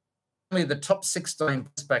 Now, only the top 16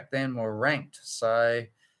 back then were ranked. So,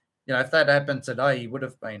 if that happened today, he would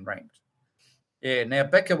have been ranked. Yeah, now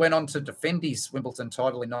Becker went on to defend his Wimbledon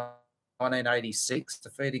title in 1986,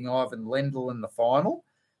 defeating Ivan Lendl in the final.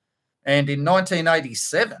 And in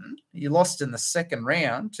 1987, he lost in the second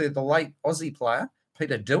round to the late Aussie player,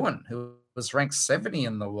 Peter Doohan, who was ranked 70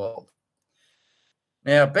 in the world.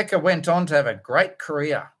 Now, Becker went on to have a great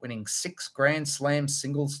career, winning 6 Grand Slam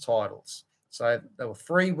singles titles. So there were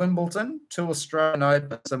 3 Wimbledon, 2 Australian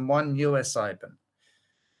Opens, and 1 US Open.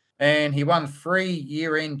 And he won 3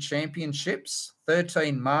 year-end championships,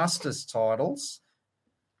 13 Masters titles,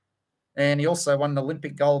 and he also won an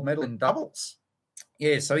Olympic gold medal in doubles.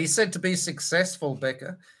 Yeah, so he said to be successful,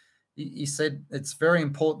 Becker, he said it's very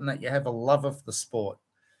important that you have a love of the sport.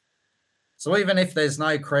 So even if there's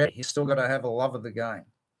no credit, you still got to have a love of the game,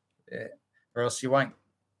 or else you won't.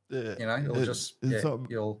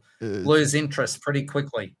 You'll lose interest pretty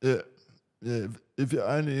quickly. Yeah. If you're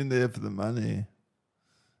only in there for the money,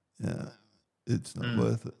 it's not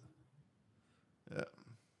worth it. Yeah.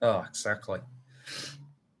 Oh, exactly.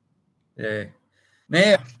 Yeah.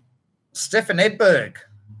 Now, Stefan Edberg.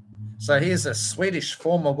 So he's a Swedish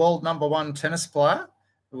former world number 1 tennis player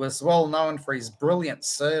who was well known for his brilliant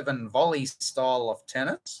serve and volley style of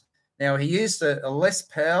tennis. Now, he used a less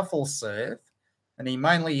powerful serve, and he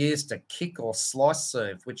mainly used a kick or slice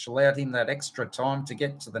serve, which allowed him that extra time to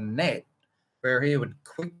get to the net, where he would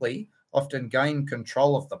quickly often gain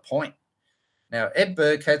control of the point. Now,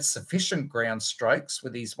 Edberg had sufficient ground strokes,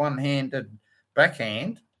 with his one-handed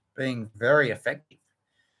backhand being very effective.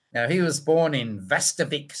 Now, he was born in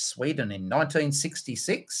Västervik, Sweden in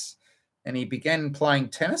 1966, and he began playing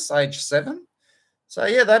tennis age 7. So,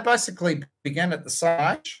 yeah, they basically began at the same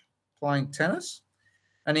age playing tennis,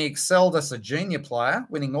 and he excelled as a junior player,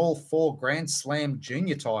 winning all 4 Grand Slam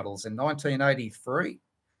junior titles in 1983.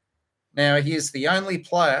 Now, he is the only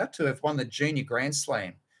player to have won the junior Grand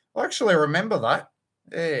Slam. I actually remember that.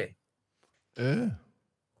 Yeah. Yeah.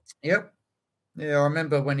 Yep. Yeah, I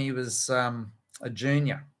remember when he was a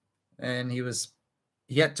junior, and he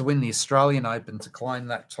had to win the Australian Open to claim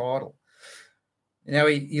that title. Now,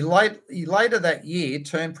 he later that year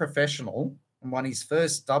turned professional and won his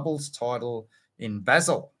first doubles title in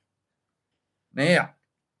Basel. Now,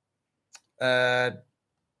 so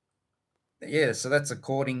that's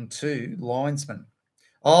according to Linesman.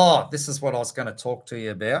 Oh, this is what I was going to talk to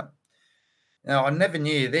you about. Now, I never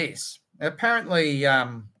knew this. Apparently,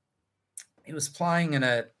 he was playing in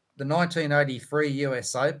the 1983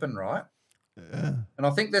 US Open, right? Yeah. And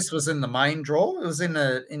I think this was in the main draw. It was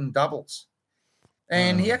in doubles.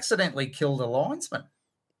 And he accidentally killed a linesman.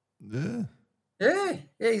 Yeah. Yeah,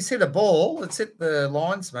 he's hit a ball. It's hit the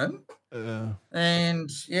linesman. Yeah. And,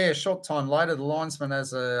 a short time later, the linesman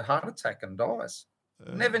has a heart attack and dies.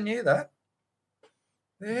 Never knew that.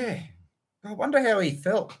 Yeah. I wonder how he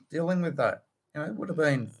felt dealing with that. It would have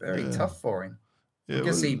been very tough for him. Yeah, I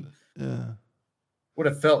guess he would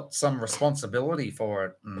have felt some responsibility for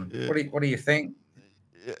it. And what do you think?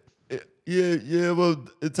 Yeah. Well,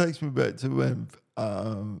 it takes me back to when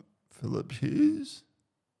Philip Hughes.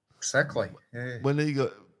 Exactly. Yeah. When he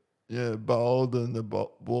got bowled and the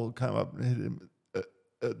ball came up and hit him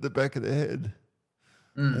at the back of the head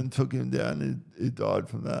and took him down, he died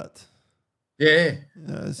from that. Yeah.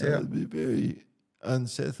 So it'd be very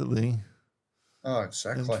unsettling. Oh,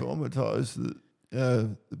 exactly. And traumatise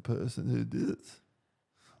the person who did it.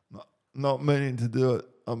 Not meaning to do it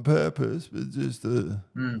on purpose, but just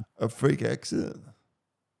a freak accident.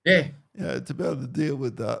 Yeah. To be able to deal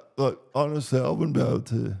with that. Like, honestly, I wouldn't be able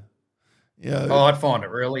to, I'd find it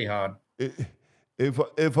really hard.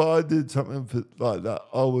 If I did something like that,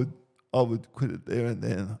 I would quit it there and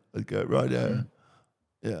then. I'd go, right out.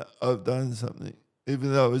 Yeah, I've done something.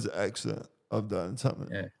 Even though it was an accident, I've done something.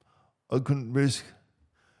 Yeah. I couldn't risk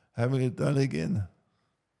having it done again.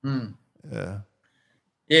 Yeah.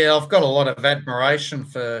 Yeah, I've got a lot of admiration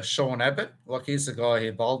for Sean Abbott. Like, he's the guy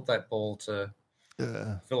who bowled that ball to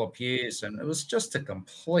Philip Hughes, and it was just a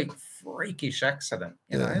complete freakish accident,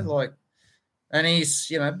 you know, and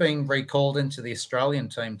he's, being recalled into the Australian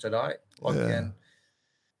team today. And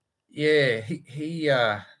he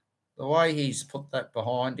the way he's put that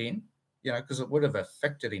behind him, because it would have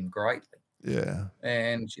affected him greatly. Yeah.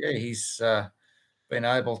 And he's been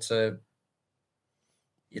able to,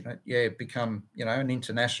 become, an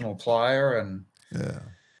international player. And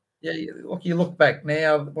look, you look back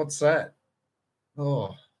now, what's that?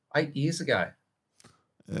 8 years ago.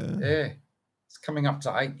 Yeah. It's coming up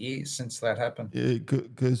to 8 years since that happened. Yeah,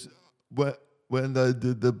 because when they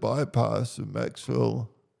did the bypass of Maxwell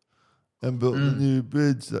and built the new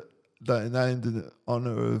bridge that they named in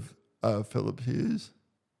honour of Philip Hughes.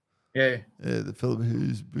 Yeah. Yeah, the Philip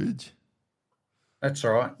Hughes Bridge. That's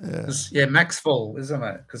right. Maxwell, isn't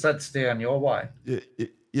it? Because that's down your way. Yeah,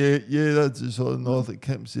 that's just sort of north of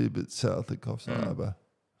Kempsey, but south of Coffs Harbour.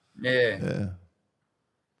 Yeah.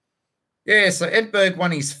 Yeah, so Ed Berg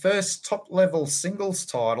won his first top-level singles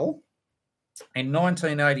title in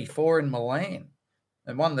 1984 in Milan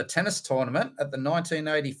and won the tennis tournament at the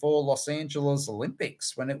 1984 Los Angeles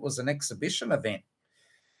Olympics when it was an exhibition event.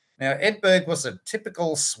 Now, Ed Berg was a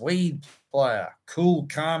typical Swede player, cool,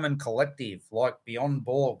 calm and collective, like Bjorn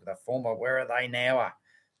Borg, the former Where Are They Now,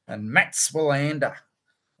 and Mats Wilander.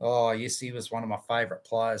 Oh, yes, he was one of my favourite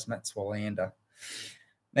players, Mats Wilander.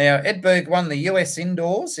 Now, Ed Berg won the US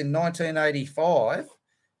Indoors in 1985,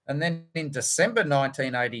 and then in December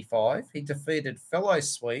 1985, he defeated fellow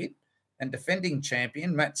Swede and defending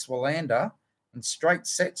champion Mats Wilander in straight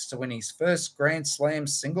sets to win his first Grand Slam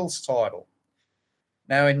singles title.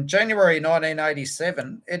 Now, in January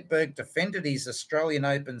 1987, Ed Berg defended his Australian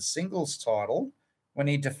Open singles title when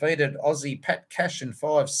he defeated Aussie Pat Cash in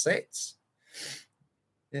 5 sets.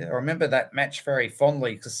 Yeah, I remember that match very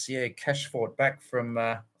fondly because, Cash fought back from,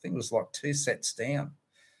 I think it was like 2 sets down.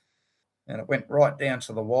 And it went right down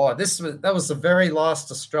to the wire. That was the very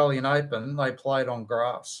last Australian Open they played on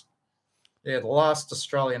grass. Yeah, the last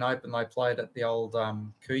Australian Open they played at the old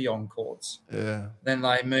Kooyong courts. Yeah. Then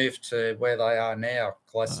they moved to where they are now,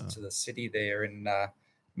 closer to the city there in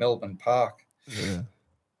Melbourne Park. Yeah.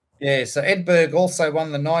 Yeah, so Ed Berg also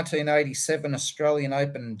won the 1987 Australian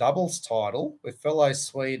Open doubles title with fellow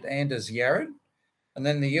Swede Anders Järryd, and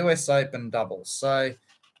then the US Open doubles. So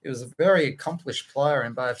he was a very accomplished player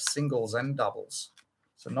in both singles and doubles.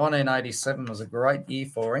 So 1987 was a great year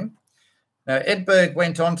for him. Now, Ed Berg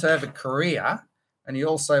went on to have a career, and he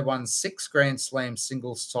also won 6 Grand Slam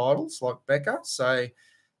singles titles like Becker. So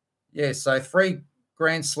 3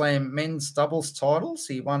 Grand Slam men's doubles titles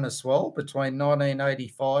he won as well between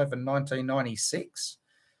 1985 and 1996.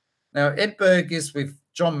 Now, Ed Berg is, with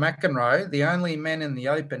John McEnroe, the only man in the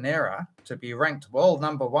Open era to be ranked world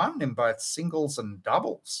number 1 in both singles and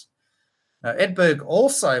doubles. Now, Ed Berg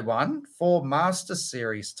also won 4 Masters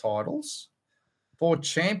Series titles, 4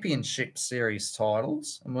 Championship Series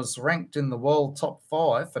titles, and was ranked in the world top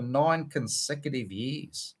 5 for 9 consecutive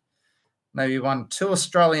years. Now, he won 2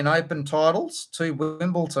 Australian Open titles, 2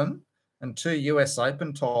 Wimbledon, and 2 US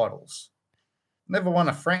Open titles. Never won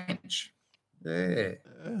a French. Yeah.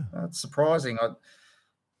 That's surprising.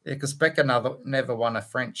 Because Becker never won a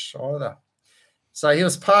French either. So he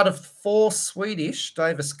was part of 4 Swedish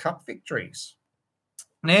Davis Cup victories.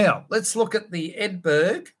 Now, let's look at the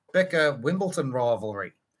Edberg-Becker-Wimbledon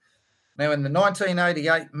rivalry. Now, in the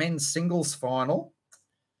 1988 men's singles final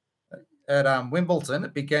at Wimbledon,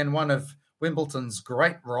 it began one of Wimbledon's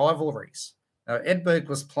great rivalries. Now, Edberg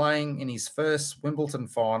was playing in his first Wimbledon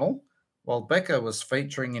final, while Becker was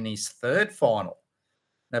featuring in his third final.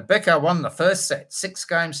 Now, Becker won the first set,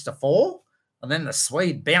 6-4, and then the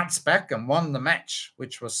Swede bounced back and won the match,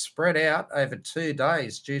 which was spread out over 2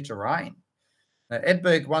 days due to rain. Now,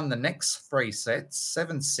 Edberg won the next 3 sets,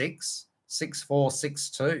 7-6, 6-4,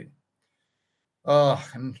 6-2. Oh,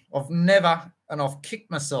 and I've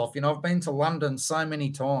kicked myself. I've been to London so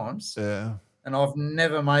many times, and I've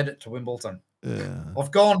never made it to Wimbledon. Yeah.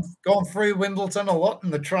 I've gone through Wimbledon a lot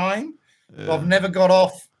in the train, but I've never got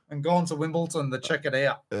off and gone to Wimbledon to check it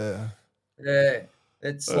out. Yeah.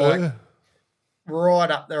 It's like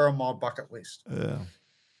right up there on my bucket list. Yeah,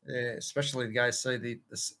 especially to go see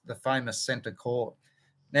the famous centre court.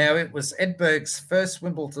 Now, it was Edberg's first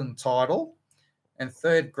Wimbledon title and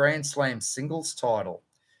 3rd Grand Slam singles title.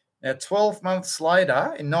 Now, 12 months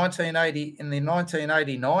later, in the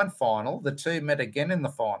 1989 final, the two met again in the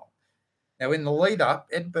final. Now, in the lead-up,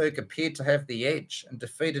 Edberg appeared to have the edge and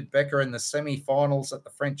defeated Becker in the semi-finals at the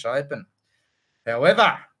French Open.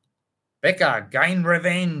 However, Becker gained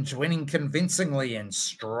revenge, winning convincingly in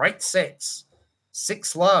straight sets,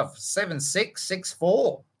 6-love, 7-6,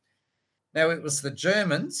 6-4. Now, it was the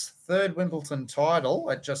German's 3rd Wimbledon title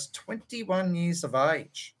at just 21 years of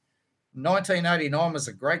age. 1989 was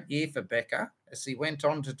a great year for Becker as he went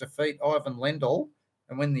on to defeat Ivan Lendl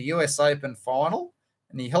and win the US Open final,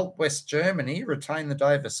 and he helped West Germany retain the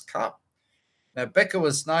Davis Cup. Now, Becker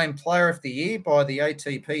was named Player of the Year by the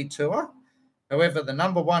ATP Tour. However, the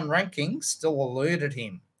number 1 ranking still eluded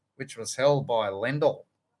him, which was held by Lendl.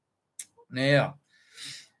 Now,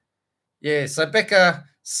 so Becker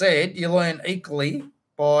said you learn equally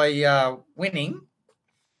by winning.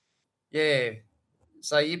 Yeah.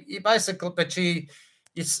 So you basically, but you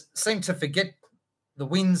seem to forget the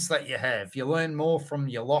wins that you have. You learn more from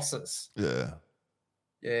your losses. Yeah.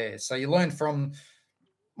 Yeah. So you learn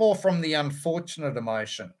more from the unfortunate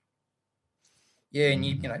emotion. Yeah, and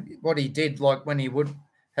you know what he did, like when he would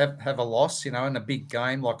have a loss, in a big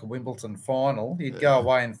game like a Wimbledon final, he'd go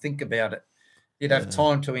away and think about it. He'd have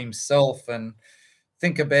time to himself and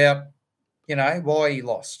think about, why he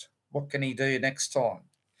lost. What can he do next time?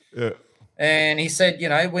 Yeah. And he said,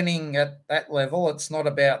 winning at that level, it's not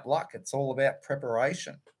about luck. It's all about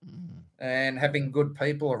preparation and having good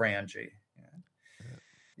people around you.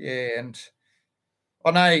 Yeah, and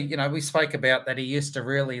I know, we spoke about that he used to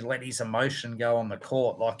really let his emotion go on the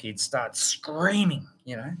court, like he'd start screaming,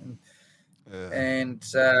 And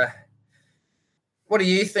what do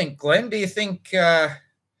you think, Glenn? Do you think,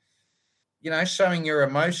 showing your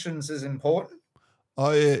emotions is important?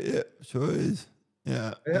 Oh, yeah, sure is.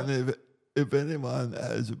 Yeah. And if anyone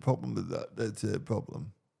has a problem with that, that's their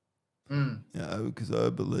problem. Because I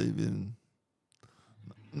believe in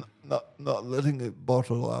not letting it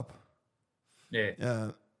bottle up.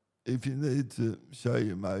 Yeah. If you need to show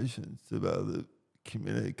your emotions to be able to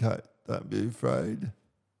communicate, don't be afraid.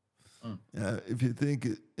 If you think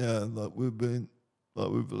it, like we've learned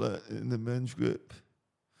in the men's group,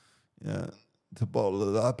 to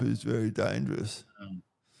bottle it up is very dangerous.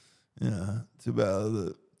 To be able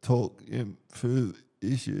to talk through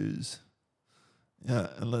issues,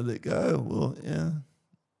 and let it go. Well,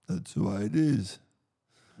 that's the way it is.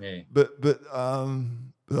 Yeah. But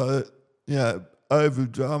over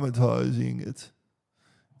dramatizing it,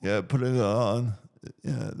 putting it on,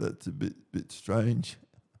 that's a bit strange.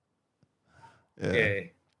 Yeah.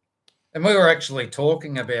 And we were actually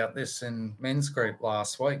talking about this in men's group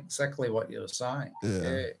last week, exactly what you were saying.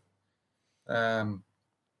 That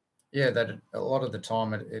a lot of the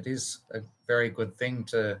time it is a very good thing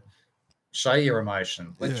to show your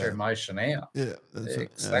emotion, let your emotion out. Yeah, that's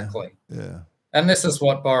exactly. Yeah. And this is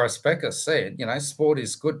what Boris Becker said, sport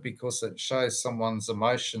is good because it shows someone's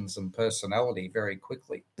emotions and personality very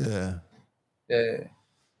quickly. Yeah. Yeah.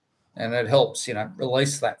 And it helps,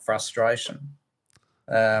 release that frustration.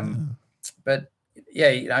 But,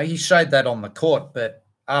 he showed that on the court, but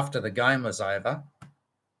after the game was over,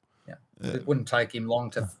 it wouldn't take him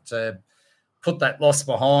long to put that loss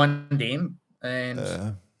behind him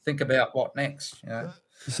and think about what next,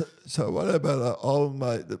 So what about an old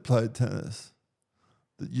mate that played tennis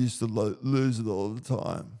that used to lose it all the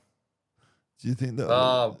time? Do you think that?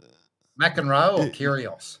 McEnroe or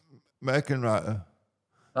Kyrgios? McEnroe.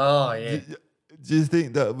 Oh yeah. Do you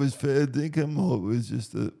think that was fair dinkum, or it was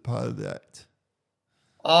just a part of the act?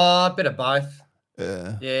 A bit of both.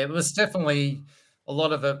 Yeah. Yeah, it was definitely, a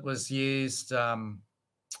lot of it was used,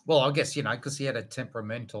 well, I guess, because he had a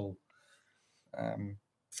temperamental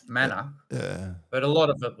manner. Yeah. But a lot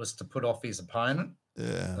of it was to put off his opponent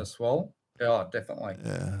as well. Yeah, definitely.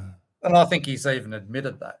 Yeah. And I think he's even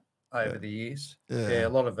admitted that over the years. Yeah. A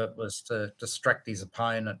lot of it was to distract his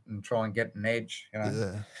opponent and try and get an edge,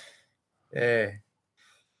 Yeah.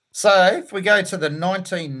 So if we go to the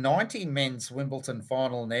 1990 men's Wimbledon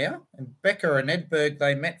final now, and Becker and Edberg,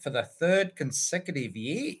 they met for the third consecutive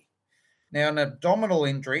year. Now, an abdominal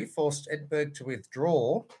injury forced Edberg to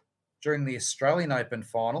withdraw during the Australian Open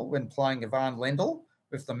final when playing Ivan Lendl,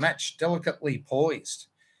 with the match delicately poised.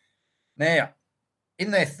 Now,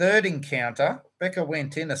 in their third encounter, Becker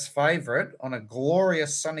went in as favourite on a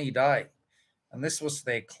glorious sunny day, and this was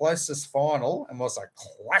their closest final and was a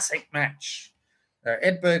classic match.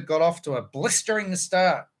 Edberg got off to a blistering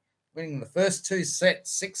start, winning the first two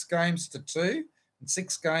sets 6-2 and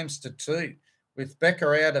 6-2, with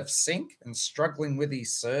Becker out of sync and struggling with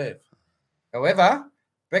his serve. However,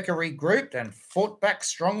 Becker regrouped and fought back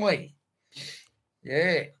strongly.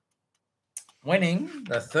 Winning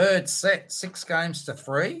the third set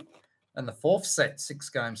 6-3 and the fourth set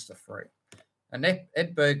 6-3. And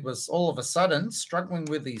Edberg was all of a sudden struggling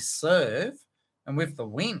with his serve and with the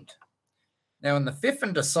wind. Now, in the fifth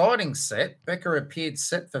and deciding set, Becker appeared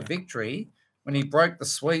set for victory when he broke the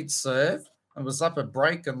Swede's serve and was up a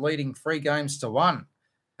break and leading 3-1.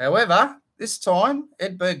 However, this time,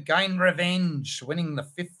 Edberg gained revenge, winning the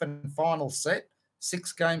fifth and final set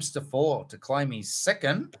 6-4 to claim his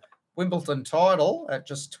second Wimbledon title at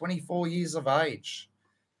just 24 years of age.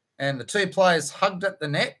 And the two players hugged at the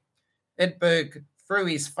net. Edberg threw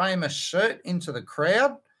his famous shirt into the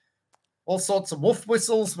crowd. All sorts of wolf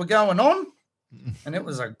whistles were going on. And it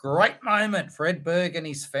was a great moment for Edberg and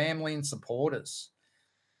his family and supporters.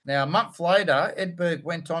 Now, a month later, Edberg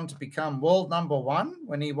went on to become world number one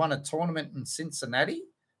when he won a tournament in Cincinnati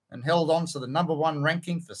and held on to the number one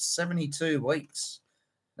ranking for 72 weeks.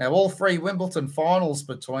 Now, all three Wimbledon finals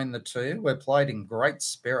between the two were played in great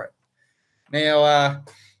spirit. Now,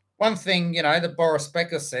 one thing, that Boris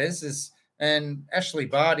Becker says is, and Ashley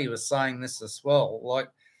Barty was saying this as well, like,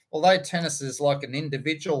 although tennis is like an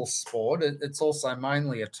individual sport, it's also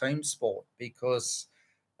mainly a team sport, because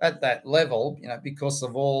at that level, because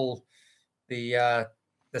of all the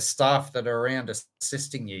staff that are around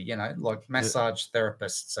assisting you, like massage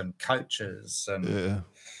therapists and coaches and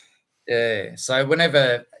so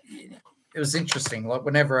whenever, it was interesting, like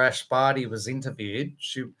whenever Ash Barty was interviewed,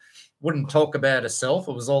 she wouldn't talk about herself.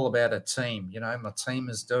 It was all about a team. My team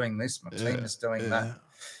is doing this, my team is doing that.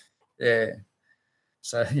 Yeah.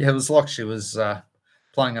 So, it was like she was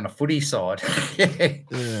playing on a footy side.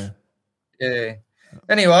 Yeah.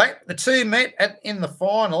 Anyway, the two met in the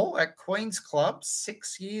final at Queen's Club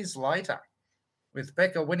 6 years later, with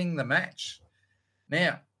Becker winning the match.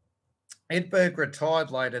 Now, Edberg retired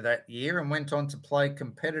later that year and went on to play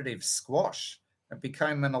competitive squash and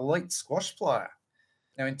became an elite squash player.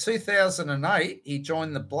 Now, in 2008, he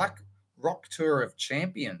joined the Black Rock Tour of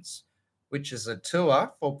Champions, which is a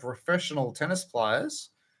tour for professional tennis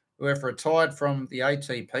players who have retired from the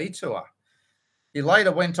ATP Tour. He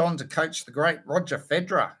later went on to coach the great Roger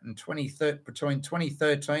Federer between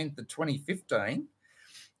 2013 to 2015,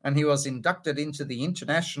 and he was inducted into the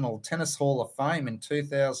International Tennis Hall of Fame in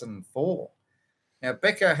 2004. Now,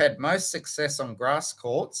 Becker had most success on grass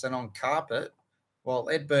courts and on carpet, while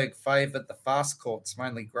Edberg favoured the fast courts,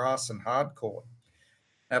 mainly grass and hard court.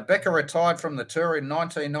 Now, Becker retired from the tour in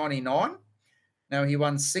 1999. Now, he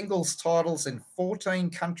won singles titles in 14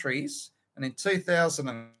 countries, and in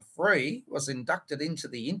 2003 was inducted into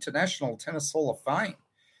the International Tennis Hall of Fame.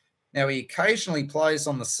 Now, he occasionally plays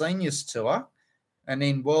on the Seniors Tour and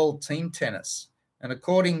in World Team Tennis. And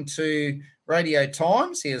according to Radio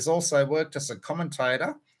Times, he has also worked as a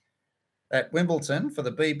commentator at Wimbledon for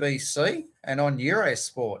the BBC and on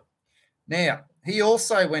Eurosport. Now, he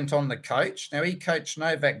also went on to coach. Now, he coached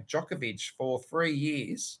Novak Djokovic for 3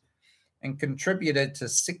 years and contributed to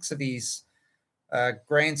 6 of his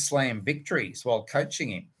Grand Slam victories while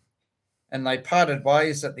coaching him. And they parted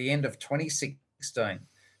ways at the end of 2016.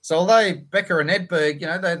 So although Becker and Edberg,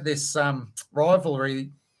 they had this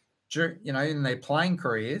rivalry, in their playing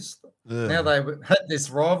careers, now they had this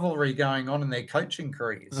rivalry going on in their coaching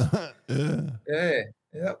careers.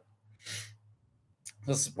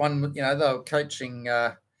 This one, they were coaching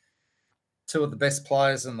 2 of the best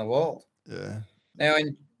players in the world. Yeah. Now,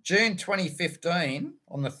 in June 2015,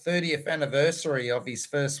 on the 30th anniversary of his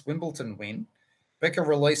first Wimbledon win, Becker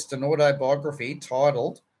released an autobiography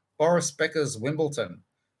titled Boris Becker's Wimbledon,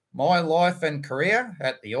 My Life and Career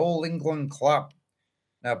at the All England Club.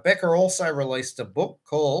 Now, Becker also released a book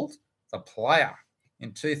called The Player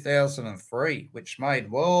in 2003, which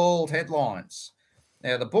made world headlines.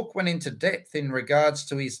 Now, the book went into depth in regards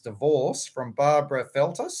to his divorce from Barbara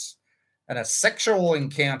Feltus and a sexual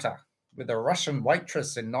encounter with a Russian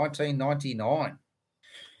waitress in 1999.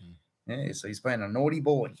 Yeah, so he's been a naughty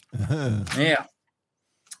boy.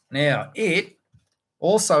 Now, it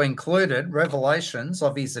also included revelations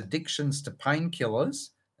of his addictions to painkillers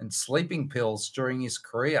and sleeping pills during his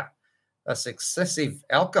career, thus excessive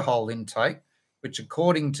alcohol intake, which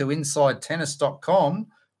according to InsideTennis.com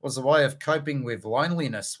was a way of coping with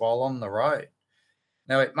loneliness while on the road.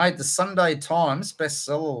 Now, it made the Sunday Times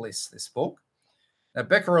bestseller list, this book. Now,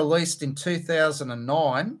 Becker released in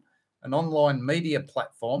 2009 an online media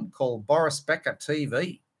platform called Boris Becker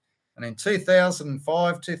TV. And in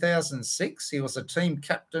 2005-2006, he was a team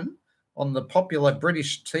captain on the popular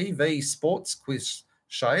British TV sports quiz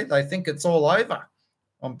show, They Think It's All Over,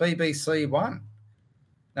 on BBC One.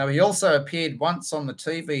 Now, he also appeared once on the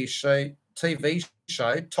TV show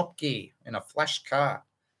Top Gear in a flash car.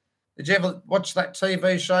 Did you ever watch that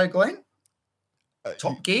TV show, Glenn?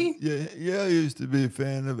 Top Gear? Yeah, I used to be a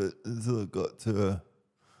fan of it until it got to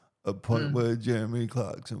a point where Jeremy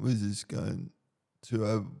Clarkson was just going too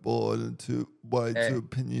overboard and too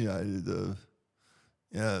opinionated of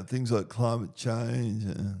things like climate change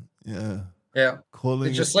and calling.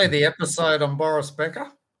 Did you see the episode on Boris Becker?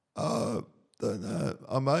 Don't know.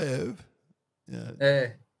 I may have.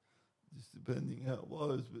 Yeah. Just depending how it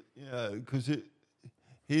was, but because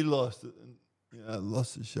he lost it and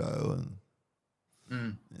lost the show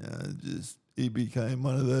and he became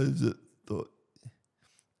one of those that thought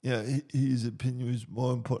his opinion was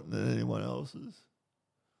more important than anyone else's.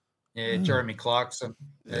 Yeah, Jeremy Clarkson.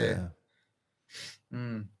 Yeah.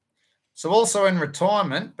 So also in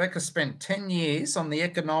retirement, Becker spent 10 years on the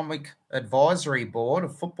Economic Advisory Board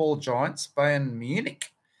of football giants Bayern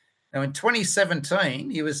Munich. Now, in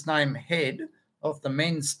 2017, he was named head of the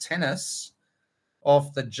men's tennis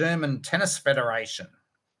of the German Tennis Federation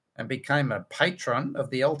and became a patron of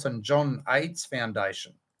the Elton John AIDS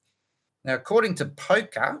Foundation. Now, according to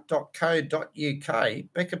poker.co.uk,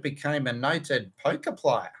 Becker became a noted poker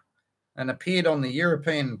player and appeared on the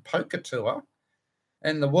European Poker Tour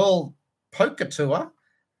and the World Poker Tour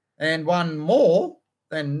and won more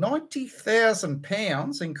than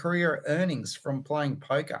 £90,000 in career earnings from playing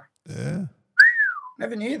poker. Yeah.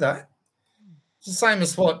 Never knew that. It's the same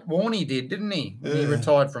as what Warney did, didn't he? When he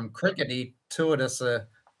retired from cricket, he toured as a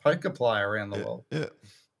poker player around the world. Yeah.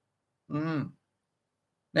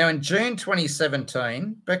 Now, in June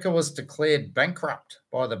 2017, Becker was declared bankrupt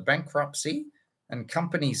by the Bankruptcy and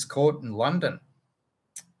Companies Court in London.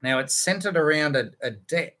 Now, it's centred around a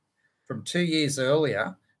debt from 2 years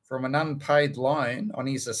earlier from an unpaid loan on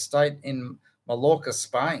his estate in Mallorca,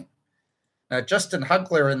 Spain. Now, Justin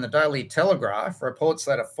Hugler in the Daily Telegraph reports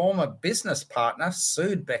that a former business partner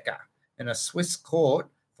sued Becker in a Swiss court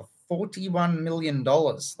for $41 million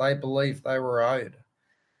they believe they were owed.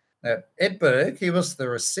 Now, Edberg, he was the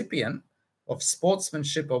recipient of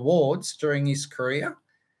sportsmanship awards during his career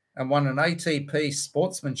and won an ATP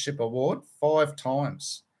Sportsmanship Award 5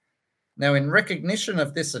 times. Now, in recognition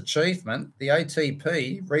of this achievement, the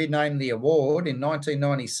ATP renamed the award in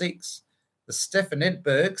 1996 the Stefan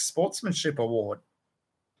Edberg Sportsmanship Award.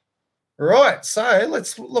 Right, so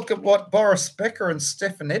let's look at what Boris Becker and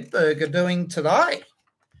Stefan Edberg are doing today.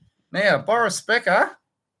 Now, Boris Becker,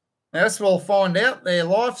 as we'll find out, their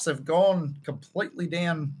lives have gone completely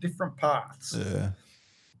down different paths. Yeah.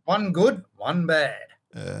 One good, one bad.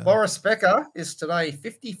 Yeah. Boris Becker is today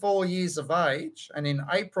 54 years of age, and in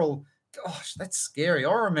April, gosh, that's scary.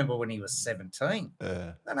 I remember when he was 17.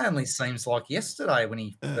 Yeah. That only seems like yesterday when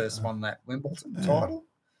he first won that Wimbledon title.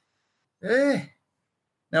 Yeah.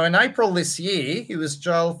 Now, in April this year, he was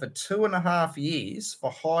jailed for 2.5 years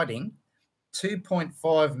for hiding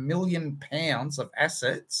 £2.5 million of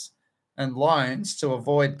assets and loans to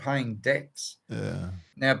avoid paying debts. Yeah.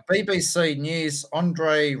 Now, BBC News'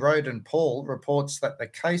 Andre Roden-Paul reports that the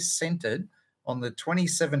case centred on the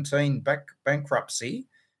 2017 bankruptcy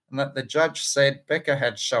and that the judge said Becker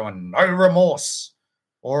had shown no remorse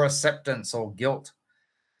or acceptance or guilt.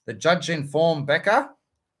 The judge informed Becker,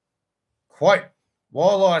 quote,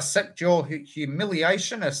 "While I accept your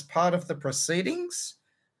humiliation as part of the proceedings,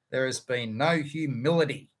 there has been no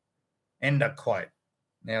humility," end of quote.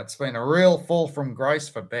 Now, it's been a real fall from grace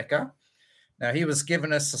for Becker. Now, he was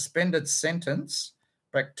given a suspended sentence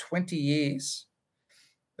back 20 years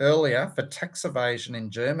earlier for tax evasion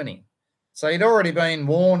in Germany. So he'd already been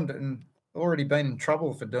warned and already been in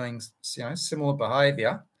trouble for doing, similar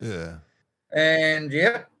behaviour. Yeah. And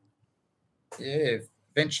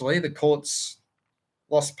eventually the courts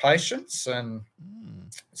lost patience. And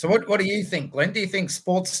so what do you think, Glenn? Do you think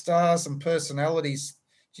sports stars and personalities,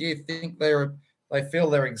 do you think they feel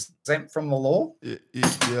they're exempt from the law? Yeah,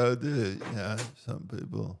 I do. Yeah, some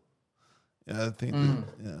people. Yeah, I think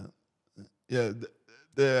that,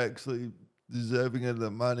 they're actually deserving of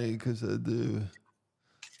the money because they do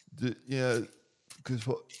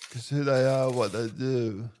because who they are, what they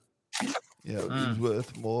do, is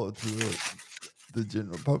worth more to the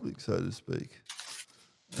general public, so to speak.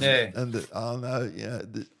 And that I know,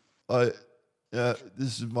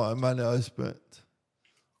 this is my money I spent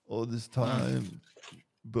all this time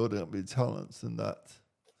building up my talents and that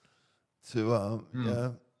to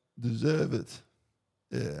deserve it.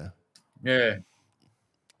 Yeah. Yeah.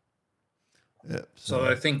 Yeah. So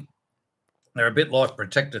I think they're a bit like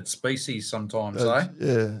protected species sometimes, eh?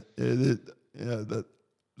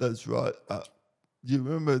 That's right. Do you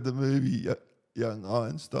remember the movie Young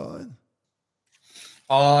Einstein?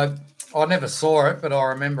 I never saw it, but I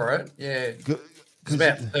remember it. Yeah. It's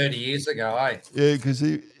about 30 years ago, eh? Yeah, because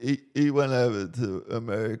he went over to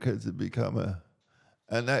America to become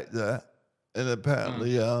an actor, and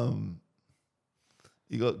apparently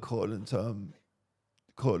he got caught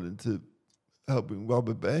into helping rob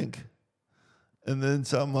a bank, and then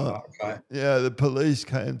the police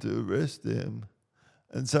came to arrest him,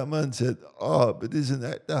 and someone said, "Oh, but he's an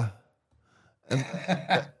actor," and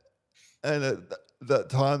at that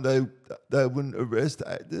time they wouldn't arrest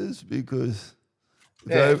actors because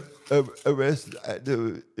if they arrested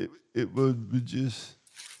actor, it would reduce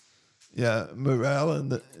morale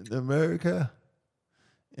in America.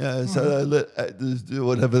 Yeah, so they let actors do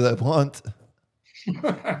whatever they want.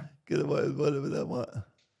 Get away with whatever they want.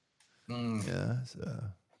 Yeah, so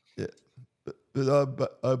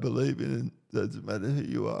but I believe in it doesn't matter who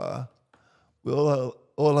you are. We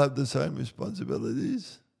all have the same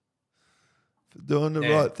responsibilities for doing the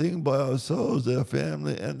right thing by ourselves, our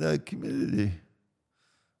family, and our community.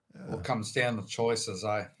 Well, it comes down to choices,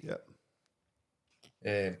 eh?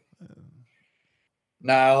 Yeah.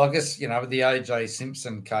 No, I guess, with the O.J.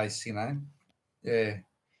 Simpson case, he got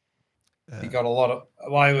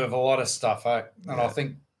away with a lot of stuff, eh? And I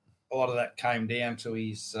think a lot of that came down to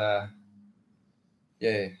his, how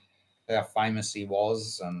famous he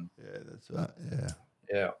was. And that's right,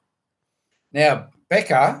 yeah. Now,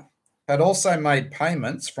 Becca had also made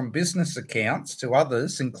payments from business accounts to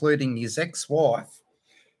others, including his ex-wife.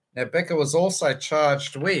 Now, Becca was also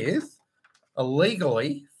charged with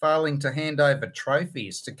illegally failing to hand over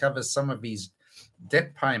trophies to cover some of his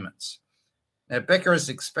debt payments. Now, Becca is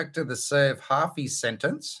expected to serve half his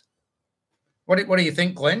sentence. What do you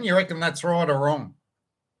think, Glenn? You reckon that's right or wrong?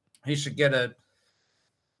 He should get an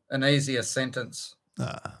easier sentence.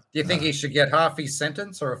 Nah. Do you think he should get half his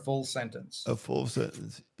sentence or a full sentence? A full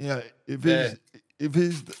sentence. If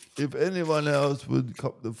anyone else would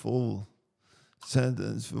cop the full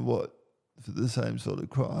sentence for the same sort of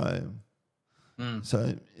crime,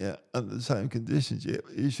 under the same conditions,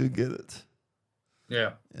 he should get it.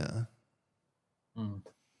 Yeah.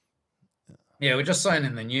 Yeah, we're just saying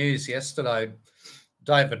in the news yesterday,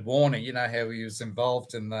 David Warner, how he was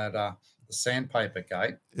involved in that the sandpaper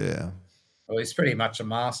gate. Yeah. Well, he's pretty much a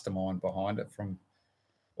mastermind behind it from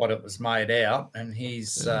what it was made out. And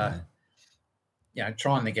he's, trying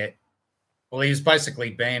to get, he was basically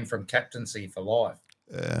banned from captaincy for life.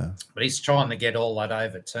 Yeah. But he's trying to get all that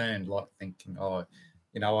overturned, like thinking,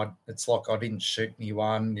 it's like I didn't shoot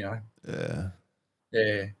anyone, Yeah.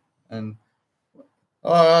 Yeah. And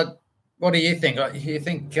what do you think? You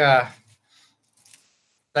think that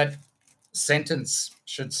sentence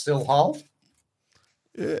should still hold?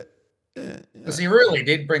 Yeah. Because he really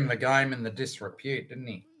did bring the game in the disrepute, didn't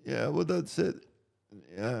he? Yeah, well, that's it.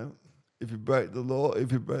 Yeah. If you break the law,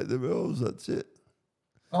 if you break the rules, that's it.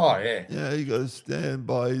 Oh, yeah. Yeah, you got to stand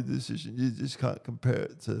by your decision. You just can't compare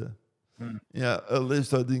it to, at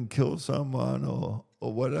least I didn't kill someone or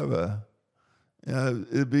whatever.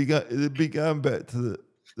 It'd be going back to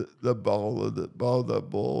the bowler that bowled that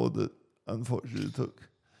ball that unfortunately took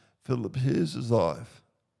Philip Hughes' life.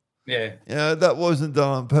 Yeah. That wasn't done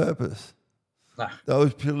on purpose. No. That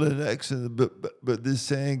was purely an accident, but this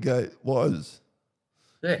Sandgate was.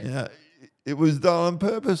 Yeah. It was done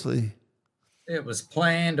purposely. It was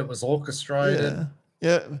planned. It was orchestrated.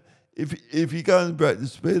 Yeah. If you go and break the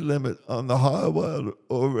speed limit on the highway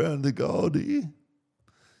or around the Goldie,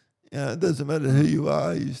 it doesn't matter who you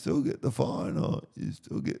are, you still get the fine or you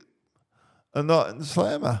still get a night in the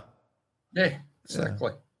slammer. Yeah,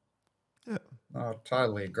 exactly. Yeah. I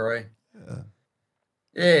totally agree. Yeah.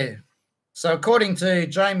 Yeah. So according to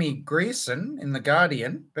Jamie Grierson in The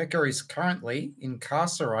Guardian, Becker is currently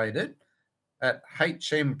incarcerated at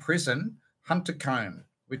HM Prison, Huntercombe,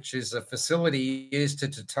 which is a facility used to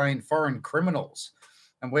detain foreign criminals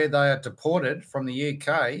and where they are deported from the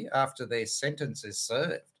UK after their sentence is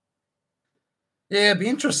served. Yeah, it'd be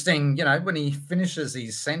interesting, when he finishes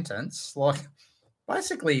his sentence,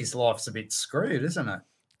 basically his life's a bit screwed, isn't it?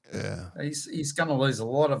 Yeah. He's going to lose a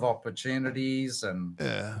lot of opportunities, and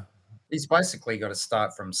he's basically got to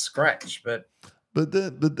start from scratch. But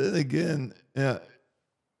then again,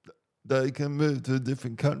 they can move to a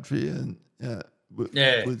different country and which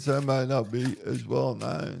they may not be as well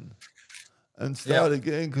known, and start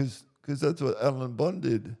again because that's what Alan Bond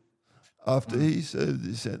did after he served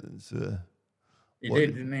his sentence. He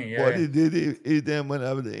did, didn't he? Yeah. What he did, he then went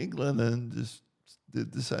over to England and just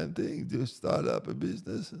did the same thing, just start up a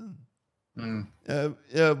business and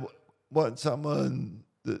want someone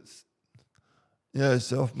that's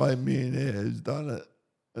self-made millionaire who's done it,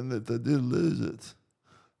 and if they did lose it,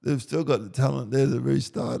 they've still got the talent there to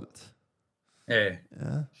restart it. Yeah.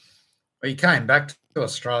 Well, he came back to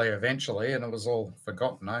Australia eventually, and it was all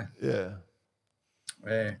forgotten, eh? Yeah.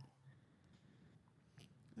 Yeah.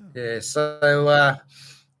 Yeah. So,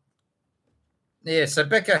 so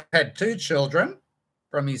Becker had 2 children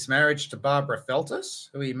from his marriage to Barbara Feltus,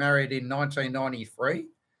 who he married in 1993.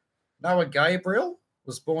 Noah Gabriel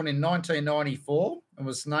was born in 1994 and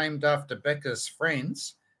was named after Becker's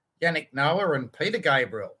friends, Yannick Noah and Peter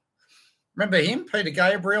Gabriel. Remember him, Peter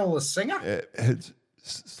Gabriel, the singer? Yeah, it's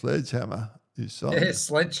Sledgehammer, his song. Yeah,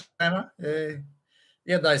 Sledgehammer, yeah.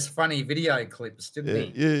 He had those funny video clips,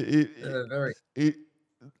 didn't he? Yeah,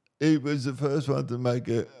 he was the first one to make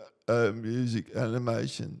a music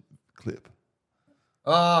animation clip.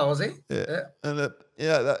 Oh, was he? Yeah. And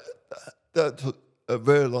that took a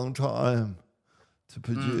very long time to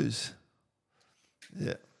produce.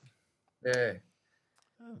 Yeah. Yeah.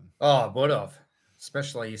 Oh, it would have.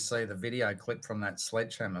 Especially you see the video clip from that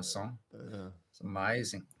Sledgehammer song. Yeah. It's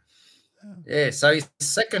amazing. Yeah, so his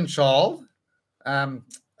second child,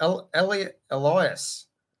 Elias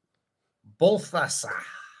Balthasar,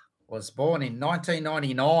 was born in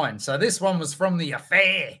 1999. So this one was from the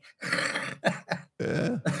affair.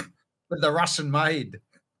 Yeah. With the Russian maid.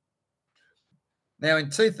 Now,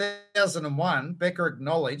 in 2001, Becker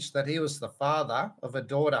acknowledged that he was the father of a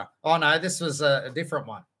daughter. Oh, no, this was a different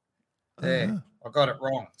one. Yeah, I got it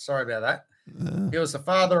wrong. Sorry about that. He was the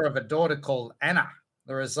father of a daughter called Anna,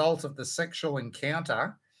 the result of the sexual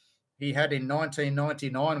encounter he had in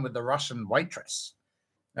 1999 with the Russian waitress.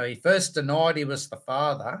 Now, he first denied he was the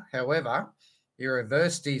father. However, he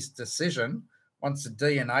reversed his decision once a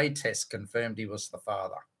DNA test confirmed he was the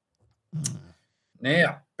father.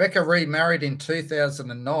 Now, Becker remarried in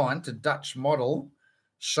 2009 to Dutch model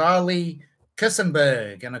Charlie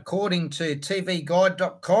Kissenberg, and according to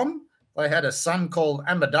tvguide.com, they had a son called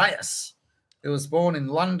Amadeus, who was born in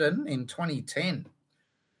London in 2010.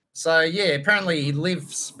 So, yeah, apparently he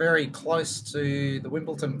lives very close to the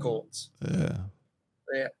Wimbledon courts. Yeah.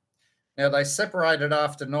 Yeah. Now, they separated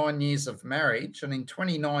after 9 years of marriage, and in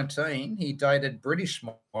 2019, he dated British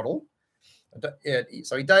model.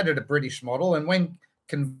 So he dated a British model, and when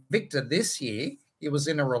convicted this year, he was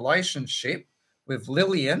in a relationship with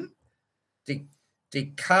Lillian de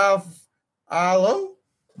Carvalho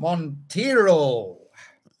Monteiro.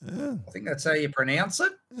 Yeah. I think that's how you pronounce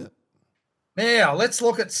it. Yeah. Now, let's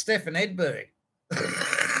look at Stefan Edberg.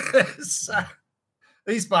 So,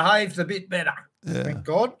 he's behaved a bit better, thank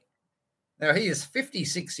God. Now, he is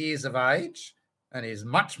 56 years of age and is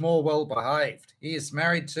much more well-behaved. He is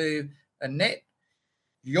married to Annette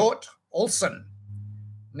Hjort Olsen.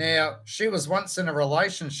 Now, she was once in a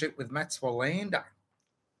relationship with Mats Wallander.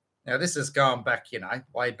 Now, this is going back,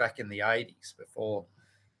 way back in the 80s before,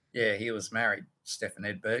 he was married, Stefan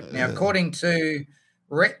Edberg. Now, according to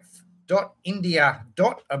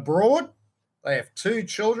ref.india.abroad, they have 2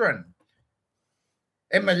 children,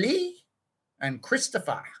 Emily and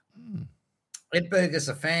Christopher. Edberg is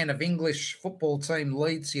a fan of English football team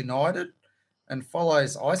Leeds United and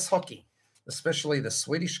follows ice hockey, especially the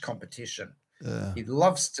Swedish competition. Yeah. He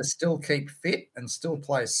loves to still keep fit and still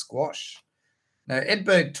play squash. Now,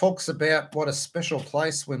 Edberg talks about what a special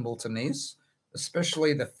place Wimbledon is,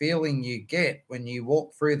 especially the feeling you get when you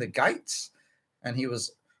walk through the gates, and he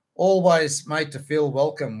was always made to feel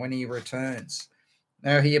welcome when he returns.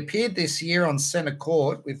 Now, he appeared this year on centre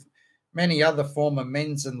court with many other former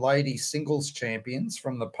men's and ladies singles champions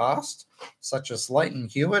from the past, such as Leighton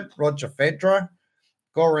Hewitt, Roger Federer,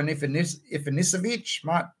 Goran Ivanisevic,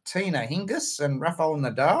 Martina Hingis, and Rafael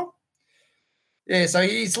Nadal. Yeah, so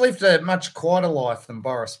he's lived a much quieter life than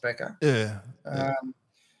Boris Becker. Yeah.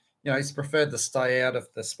 He's preferred to stay out of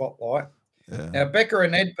the spotlight. Yeah. Now, Becker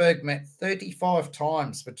and Edberg met 35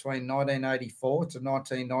 times between 1984 to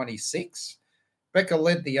 1996. Becker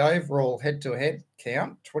led the overall head-to-head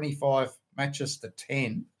count, 25 matches to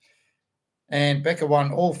 10. And Becker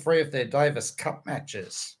won all 3 of their Davis Cup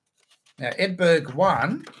matches. Now, Edberg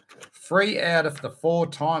won 3 out of the 4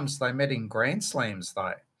 times they met in Grand Slams,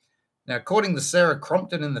 though. Now, according to Sarah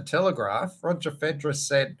Crompton in The Telegraph, Roger Federer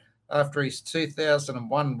said after his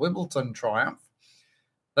 2001 Wimbledon triumph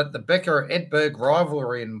that the Becker-Edberg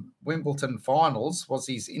rivalry in Wimbledon finals was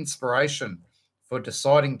his inspiration for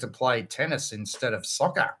deciding to play tennis instead of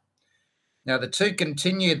soccer. Now, the two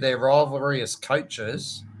continued their rivalry as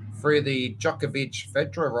coaches through the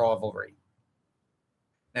Djokovic-Federer rivalry.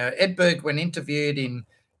 Now, Edberg, when interviewed in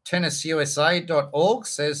TennisUSA.org,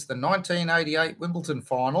 says the 1988 Wimbledon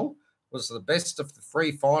final was the best of the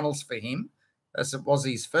 3 finals for him, as it was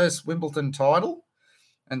his first Wimbledon title,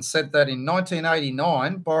 and said that in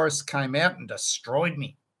 1989, Boris came out and destroyed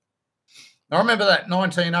me. I remember that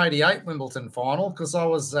 1988 Wimbledon final because I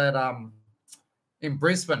was at in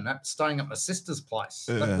Brisbane, staying at my sister's place.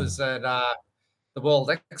 Yeah. That was at the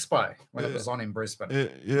World Expo when it was on in Brisbane.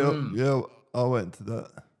 Yeah, I went to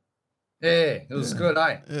that. Yeah, it was good,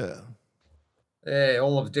 eh? Yeah,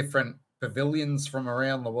 all of different pavilions from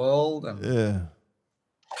around the world, and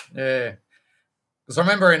yeah. Because I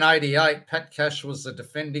remember in '88, Pat Cash was the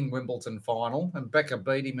defending Wimbledon final, and Becker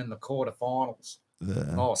beat him in the quarterfinals.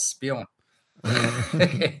 Yeah. Oh, spewing. But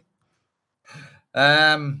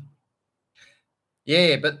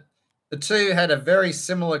the two had a very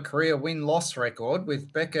similar career win-loss record,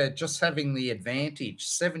 with Becker just having the advantage,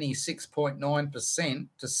 76.9%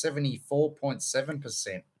 to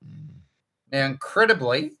 74.7%. Now,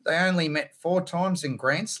 incredibly, they only met 4 times in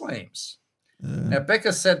Grand Slams. Now,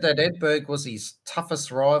 Becker said that Edberg was his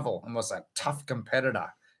toughest rival and was a tough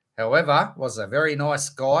competitor. However, was a very nice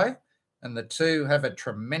guy, and the two have a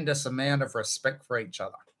tremendous amount of respect for each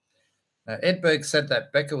other. Now, Edberg said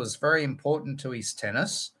that Becker was very important to his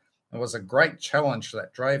tennis and was a great challenge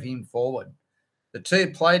that drove him forward. The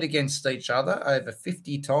two played against each other over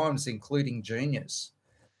 50 times, including juniors.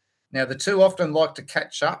 Now, the two often like to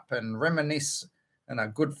catch up and reminisce and are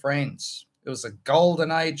good friends. It was a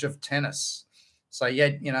golden age of tennis. So,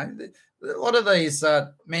 a lot of these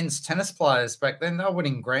men's tennis players back then, they were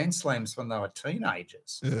winning Grand Slams when they were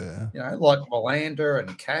teenagers. Yeah. Like Wilander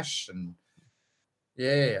and Cash. And,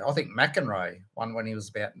 I think McEnroe won when he was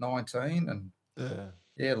about 19. And,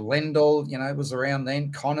 Lendl, was around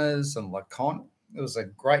then. Connors and LeConte. It was a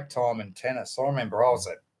great time in tennis. I remember I was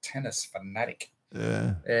a tennis fanatic.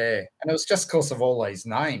 Yeah. And it was just because of all these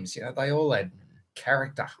names. They all had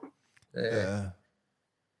character. Yeah.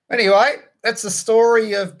 Anyway, that's the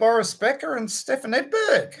story of Boris Becker and Stefan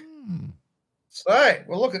Edberg. So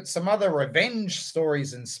we'll look at some other revenge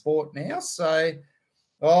stories in sport now. So,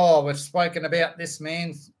 we've spoken about this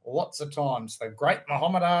man lots of times, the great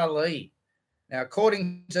Muhammad Ali. Now,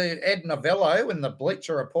 according to Ed Novello in the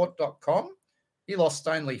BleacherReport.com, he lost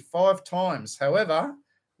only 5 times. However,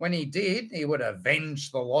 when he did, he would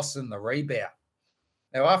avenge the loss in the rebound.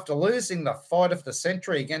 Now, after losing the fight of the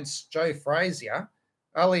century against Joe Frazier,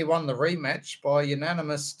 Ali won the rematch by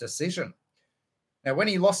unanimous decision. Now, when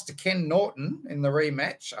he lost to Ken Norton in the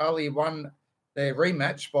rematch, Ali won their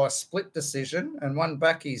rematch by split decision and won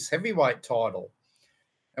back his heavyweight title.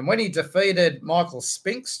 And when he defeated Michael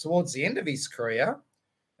Spinks towards the end of his career,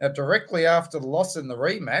 directly after the loss in the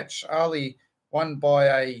rematch, Ali won by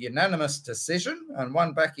a unanimous decision and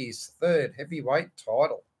won back his 3rd heavyweight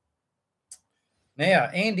title. Now,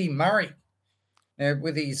 Andy Murray,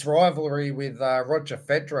 with his rivalry with Roger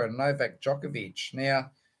Federer and Novak Djokovic.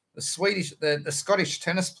 Now, the Scottish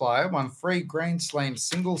tennis player won 3 Grand Slam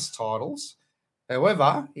singles titles.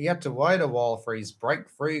 However, he had to wait a while for his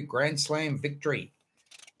breakthrough Grand Slam victory.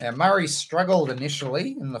 Now, Murray struggled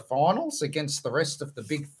initially in the finals against the rest of the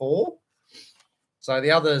Big Four. So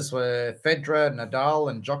the others were Federer,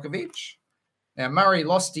 Nadal, and Djokovic. Now, Murray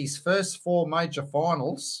lost his first 4 major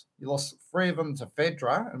finals. He lost 3 of them to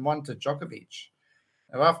Federer and 1 to Djokovic.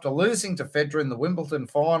 Now, after losing to Federer in the Wimbledon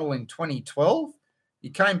final in 2012, he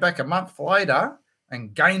came back a month later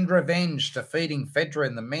and gained revenge, defeating Federer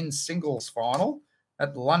in the men's singles final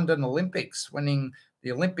at the London Olympics, winning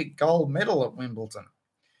the Olympic gold medal at Wimbledon.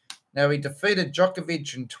 Now, he defeated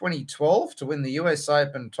Djokovic in 2012 to win the US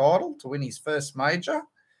Open title, to win his first major,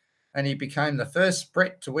 and he became the first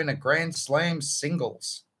Brit to win a Grand Slam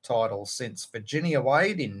singles title since Virginia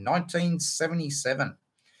Wade in 1977.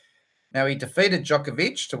 Now, he defeated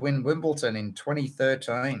Djokovic to win Wimbledon in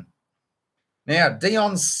 2013. Now,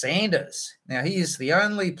 Deion Sanders. Now, he is the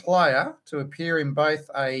only player to appear in both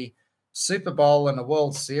a Super Bowl and a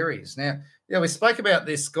World Series. Now, yeah, we spoke about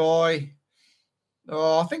this guy.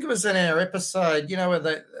 Oh, I think it was in our episode, where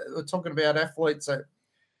they were talking about athletes that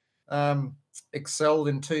excelled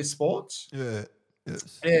in two sports. Yeah.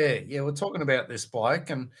 Yes. Yeah, we're talking about this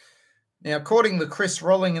bloke. And now, according to Chris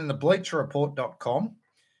Rolling in the BleacherReport.com,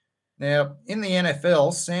 now, in the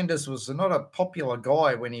NFL, Sanders was not a popular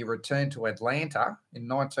guy when he returned to Atlanta in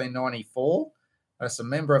 1994 as a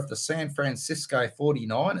member of the San Francisco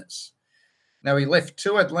 49ers. Now, he left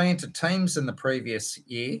two Atlanta teams in the previous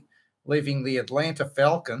year, leaving the Atlanta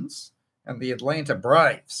Falcons and the Atlanta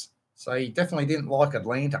Braves. So he definitely didn't like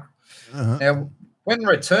Atlanta. Uh-huh. Now, when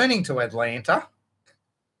returning to Atlanta,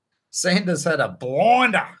 Sanders had a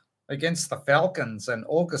blinder against the Falcons and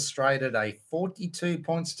orchestrated a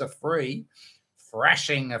 42-3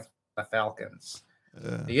 thrashing of the Falcons.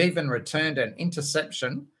 Yeah. He even returned an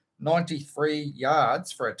interception, 93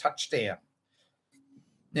 yards for a touchdown.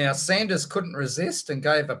 Now, Sanders couldn't resist and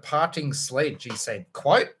gave a parting sledge. He said,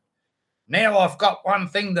 quote, "Now I've got one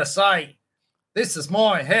thing to say. This is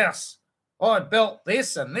my house. I built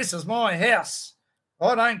this and this is my house.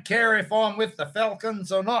 I don't care if I'm with the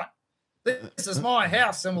Falcons or not. This is my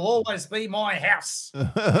house and will always be my house."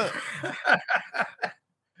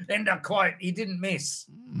 End of quote. He didn't miss.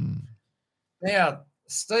 Now,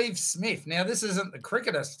 Steve Smith. Now, this isn't the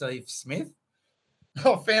cricketer Steve Smith.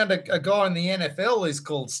 I found a guy in the NFL who's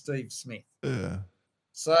called Steve Smith. Yeah.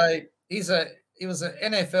 So he was an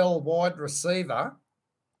NFL wide receiver.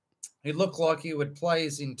 He looked like he would play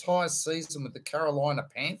his entire season with the Carolina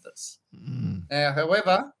Panthers. Now,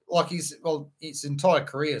 however, his entire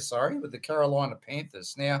career, with the Carolina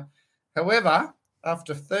Panthers. Now, however,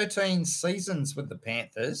 after 13 seasons with the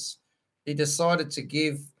Panthers, he decided to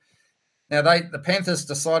give. Now, the Panthers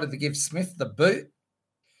decided to give Smith the boot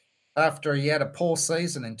after he had a poor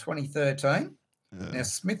season in 2013. Yeah. Now,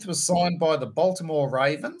 Smith was signed by the Baltimore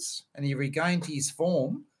Ravens, and he regained his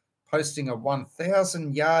form, posting a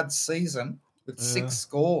 1,000-yard season with 6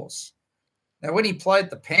 scores. Now, when he played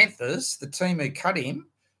the Panthers, the team who cut him,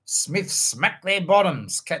 Smith smacked their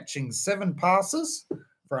bottoms, catching 7 passes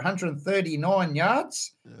for 139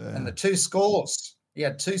 yards and the 2 scores. He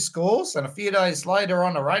had 2 scores, and a few days later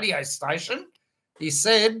on a radio station, he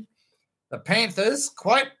said, "The Panthers,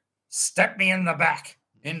 quote, stabbed me in the back,"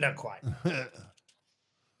 end of quote.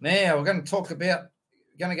 Now, we're going to go to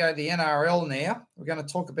the NRL now. We're going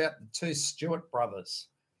to talk about the 2 Stewart brothers,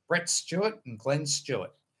 Brett Stewart and Glenn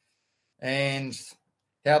Stewart, and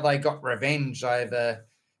how they got revenge over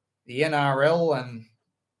the NRL and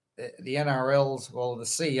the NRL's, the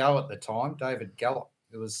CEO at the time, David Gallop,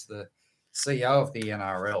 who was the CEO of the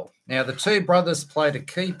NRL. Now, the 2 brothers played a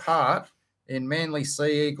key part in Manly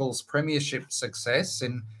Sea Eagles' premiership success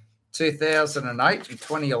in 2008 and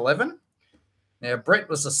 2011. Now, Brett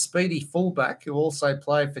was a speedy fullback who also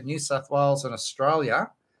played for New South Wales and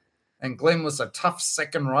Australia, and Glenn was a tough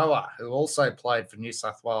second rower who also played for New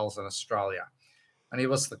South Wales and Australia. And he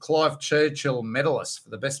was the Clive Churchill medalist for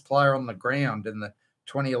the best player on the ground in the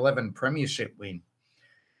 2011 premiership win.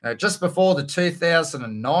 Now, just before the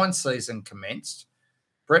 2009 season commenced,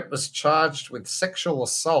 Brett was charged with sexual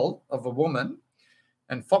assault of a woman,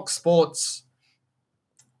 and Fox Sports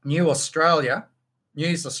News Australia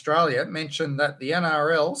mentioned that the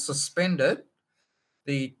NRL suspended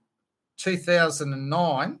the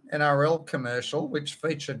 2009 NRL commercial, which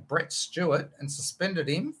featured Brett Stewart, and suspended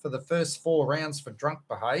him for the first 4 rounds for drunk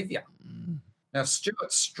behaviour. Now,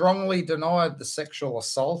 Stewart strongly denied the sexual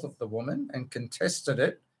assault of the woman and contested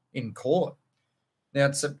it in court. Now,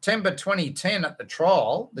 in September 2010 at the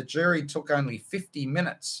trial, the jury took only 50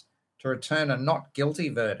 minutes to return a not guilty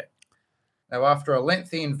verdict. Now, after a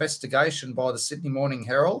lengthy investigation by the Sydney Morning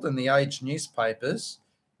Herald and the Age newspapers,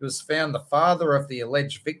 it was found the father of the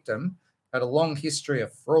alleged victim had a long history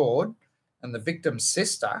of fraud, and the victim's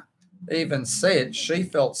sister even said she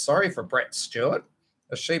felt sorry for Brett Stewart,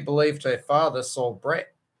 as she believed her father saw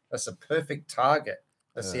Brett as a perfect target,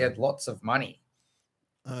 as he had lots of money.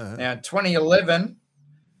 Now, in 2011,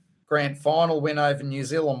 grand final win over New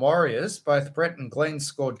Zealand Warriors, both Brett and Glenn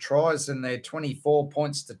scored tries in their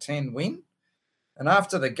 24-10 win. And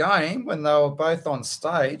after the game, when they were both on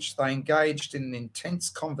stage, they engaged in an intense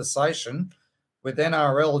conversation with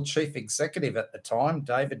NRL chief executive at the time,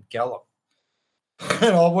 David Gallop.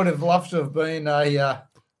 And I would have loved to have been a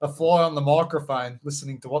fly on the microphone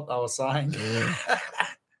listening to what they were saying,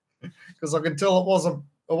 because I could tell it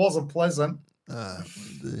wasn't pleasant.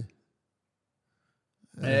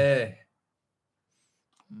 Yeah.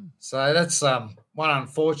 So that's one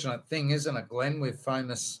unfortunate thing, isn't it, Glenn, with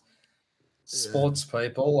famous sports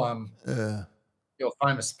people, Yeah. your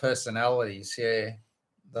famous personalities,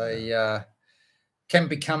 they can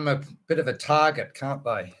become a bit of a target, can't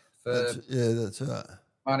they? For That's right.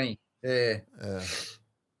 money, yeah.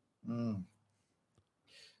 Yeah.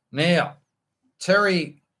 Now,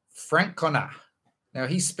 Terry Francona. Now,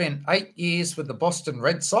 he spent 8 years with the Boston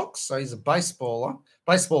Red Sox, so he's a baseball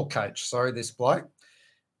coach, this bloke.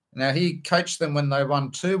 Now, he coached them when they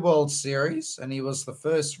won 2 World Series, and he was the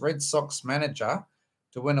first Red Sox manager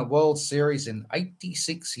to win a World Series in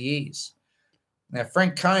 86 years. Now,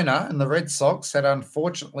 Francona and the Red Sox had,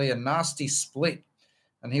 unfortunately, a nasty split,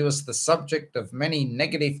 and he was the subject of many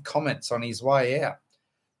negative comments on his way out.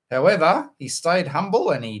 However, he stayed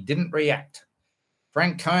humble and he didn't react.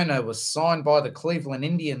 Francona was signed by the Cleveland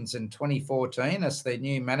Indians in 2014 as their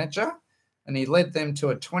new manager, and he led them to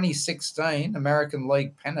a 2016 American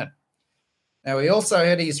League pennant. Now, he also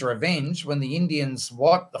had his revenge when the Indians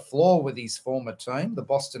wiped the floor with his former team, the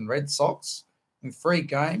Boston Red Sox, in 3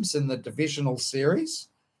 games in the divisional series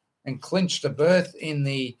and clinched a berth in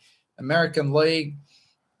the American League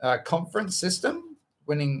conference system,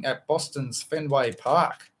 winning at Boston's Fenway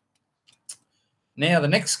Park. Now, the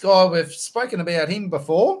next guy, we've spoken about him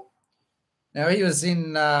before. Now, he was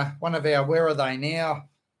in one of our Where Are They Now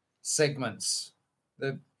segments,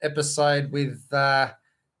 the episode with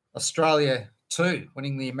Australia 2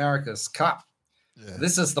 winning the America's Cup. Yeah.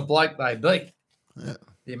 This is the bloke they beat,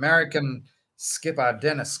 the American skipper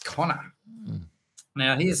Dennis Conner.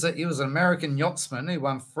 Now, he was an American yachtsman who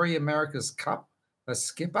won 3 America's Cup as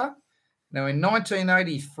skipper. Now, in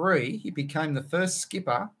 1983, he became the first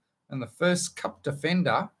skipper and the first Cup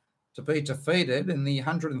defender to be defeated in the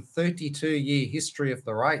 132-year history of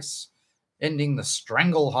the race, ending the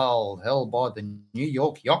stranglehold held by the New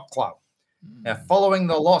York Yacht Club. Now, following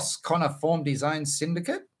the loss, Conner formed his own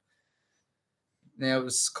syndicate. Now, it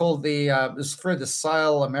was called it was through the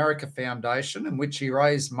Sail America Foundation, in which he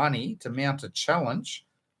raised money to mount a challenge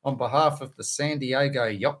on behalf of the San Diego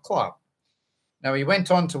Yacht Club. Now, he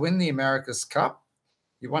went on to win the America's Cup.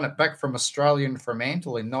 He won it back from Australian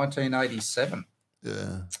Fremantle in 1987.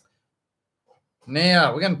 Yeah.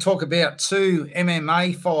 Now, we're going to talk about 2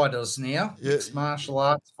 MMA fighters now, mixed martial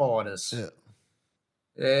arts fighters.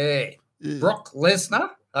 Yeah. Brock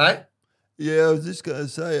Lesnar, eh? Yeah, I was just going to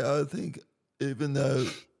say, I think even though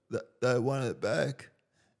they won it back,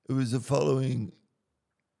 it was the following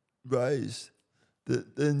race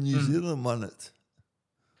that then New Zealand won it.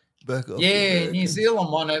 Back off. Yeah, New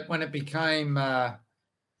Zealand won it when it became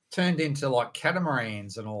turned into like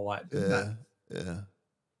catamarans and all that, didn't it?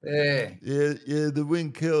 Yeah. The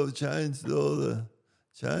wind kill changed it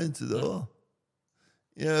all.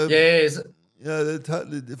 They're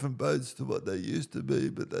totally different boats to what they used to be,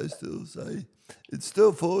 but they still say it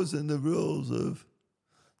still falls in the rules of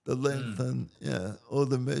the length and all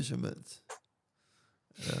the measurements.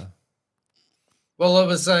 Yeah. Well, it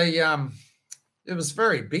was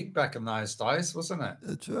very big back in those days, wasn't it?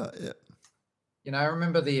 That's right. Yeah. I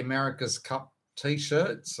remember the America's Cup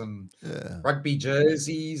T-shirts and rugby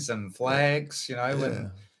jerseys and flags,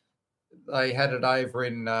 when they had it over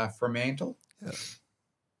in Fremantle. Yeah.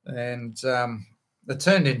 And it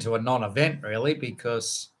turned into a non-event, really,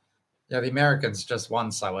 because the Americans just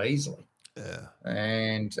won so easily. Yeah.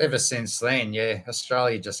 And ever since then,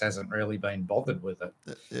 Australia just hasn't really been bothered with it.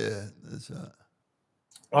 Yeah, that's right.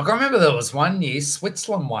 Like, I remember there was one year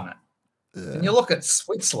Switzerland won it. Yeah. And you look at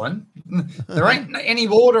Switzerland, there ain't any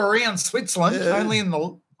water around Switzerland, only in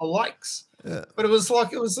the lakes. Yeah. But it was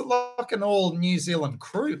like an all New Zealand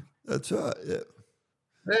crew. That's right, yeah.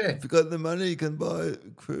 If you've got the money, you can buy a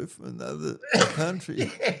crew from another country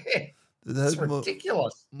that has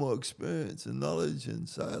ridiculous. More experience and knowledge in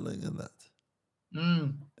sailing and that.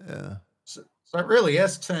 Yeah. So it really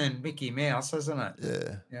has turned Mickey Mouse, hasn't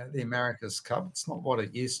it? Yeah. The America's Cup. It's not what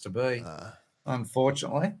it used to be.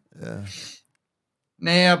 Unfortunately. Yeah.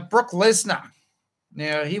 Now, Brock Lesnar.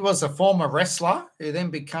 Now, he was a former wrestler who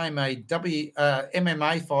then became a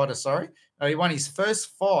MMA fighter, He won his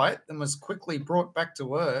first fight and was quickly brought back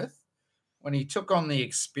to earth when he took on the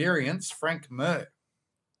experienced Frank Mir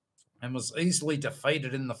and was easily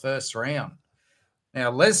defeated in the first round.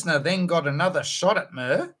 Now, Lesnar then got another shot at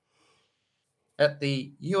Mir at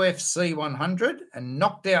the UFC 100 and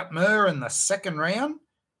knocked out Mir in the second round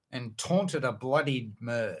and taunted a bloodied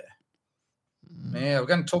Mir. Now, we're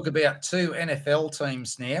going to talk about 2 NFL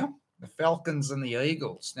teams now, the Falcons and the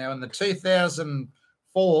Eagles. Now, in the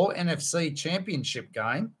 2004 NFC Championship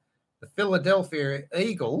game, the Philadelphia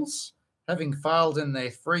Eagles, having failed in their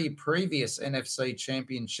 3 previous NFC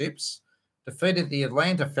Championships, defeated the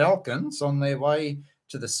Atlanta Falcons on their way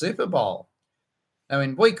to the Super Bowl. Now,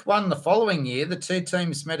 in week 1 the following year, the two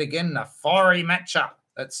teams met again in a fiery matchup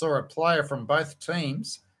that saw a player from both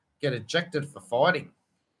teams get ejected for fighting.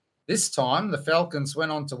 This time, the Falcons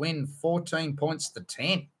went on to win 14 points to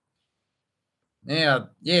 10. Now,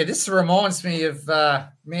 this reminds me of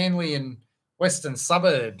Manly and Western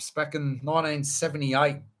Suburbs back in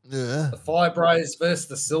 1978. Yeah. The Fibros versus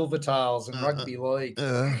the Silvertails in rugby league.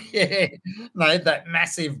 Yeah. They had that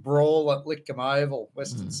massive brawl at Lidcombe Oval,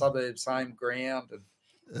 Western Suburbs home ground. And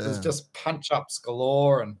it was just punch-ups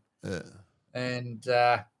galore. And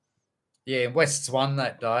Wests won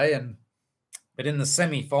that day. But in the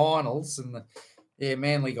semi-finals,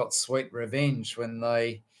 Manly got sweet revenge when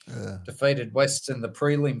they defeated West in the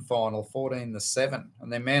prelim final, 14-7.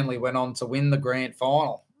 And then Manly went on to win the grand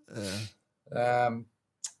final.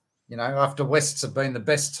 After Wests have been the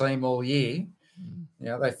best team all year,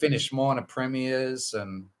 they finished minor premiers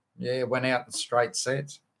and, went out in straight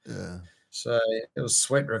sets. Yeah. So it was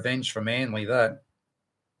sweet revenge for Manly, that.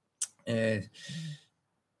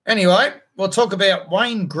 Anyway, we'll talk about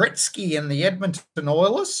Wayne Gretzky and the Edmonton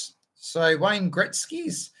Oilers. So Wayne Gretzky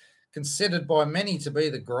is considered by many to be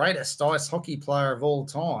the greatest ice hockey player of all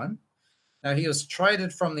time. Now, he was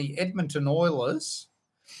traded from the Edmonton Oilers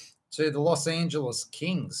to the Los Angeles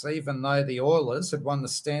Kings, even though the Oilers had won the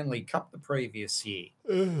Stanley Cup the previous year.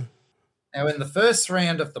 Now, in the first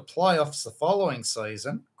round of the playoffs the following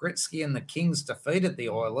season, Gretzky and the Kings defeated the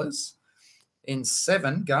Oilers in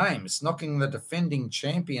 7 games, knocking the defending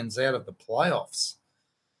champions out of the playoffs.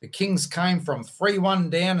 The Kings came from 3-1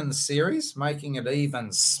 down in the series, making it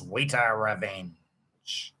even sweeter revenge.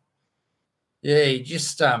 Yeah, he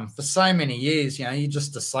just, for so many years, you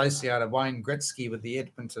just associated Wayne Gretzky with the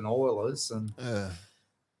Edmonton Oilers. And,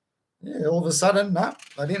 all of a sudden, no,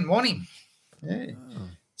 they didn't want him. Yeah.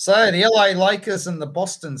 So the LA Lakers and the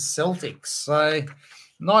Boston Celtics. So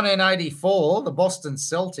 1984, the Boston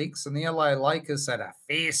Celtics and the LA Lakers had a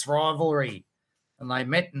fierce rivalry, and they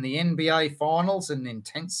met in the NBA Finals in an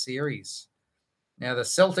intense series. Now, the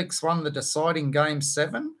Celtics won the deciding Game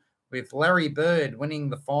 7, with Larry Bird winning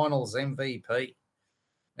the Finals MVP.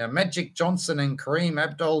 Now, Magic Johnson and Kareem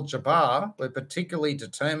Abdul-Jabbar were particularly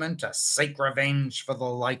determined to seek revenge for the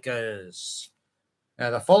Lakers.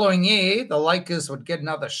 Now, the following year, the Lakers would get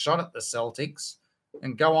another shot at the Celtics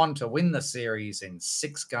and go on to win the series in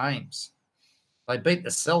 6 games. They beat the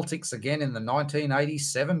Celtics again in the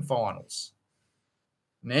 1987 Finals.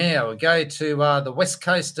 Now we go to the West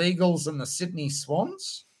Coast Eagles and the Sydney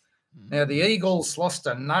Swans. Now, the Eagles lost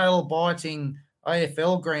a nail-biting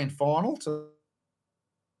AFL Grand Final to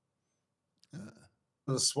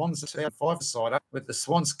the Swans at 5-sider, with the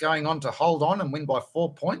Swans going on to hold on and win by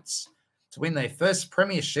 4 points to win their first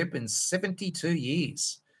premiership in 72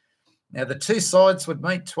 years. Now, the two sides would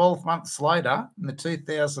meet 12 months later in the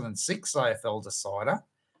 2006 AFL decider.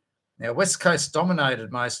 Now, West Coast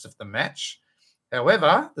dominated most of the match.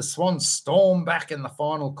 However, the Swans stormed back in the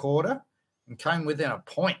final quarter and came within a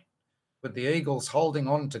point, with the Eagles holding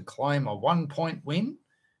on to claim a 1-point win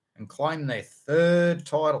and claim their 3rd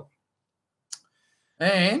title.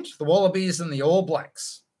 And the Wallabies and the All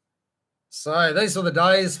Blacks. So these were the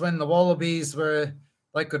days when the Wallabies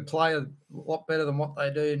they could play a lot better than what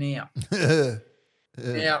they do now.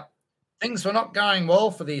 Now, things were not going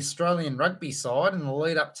well for the Australian rugby side in the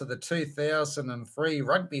lead up to the 2003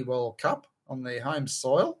 Rugby World Cup on their home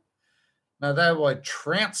soil. Now, they were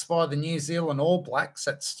trounced by the New Zealand All Blacks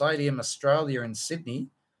at Stadium Australia in Sydney,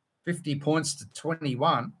 50 points to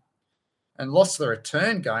 21, and lost the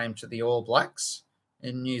return game to the All Blacks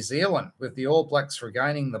in New Zealand, with the All Blacks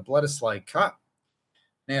regaining the Bledisloe Cup.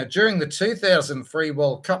 Now, during the 2003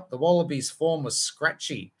 World Cup, the Wallabies' form was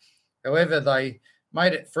scratchy. However, they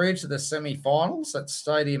made it through to the semi-finals at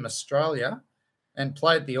Stadium Australia and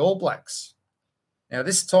played the All Blacks. Now,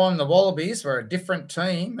 this time the Wallabies were a different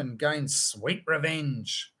team and gained sweet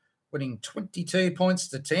revenge, winning 22 points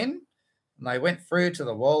to 10, and they went through to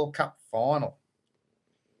the World Cup final.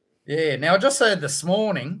 Yeah, now I just heard this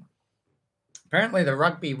morning, apparently the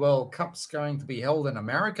Rugby World Cup's going to be held in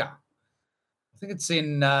America. I think it's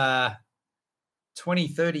in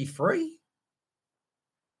 2033.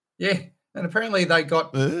 Yeah, and apparently they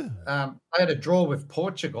got they had a draw with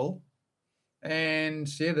Portugal. And,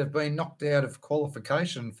 they've been knocked out of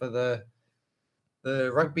qualification for the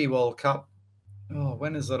Rugby World Cup. Oh,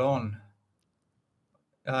 when is it on?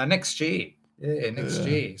 Next year. Yeah, next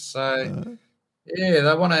year. So,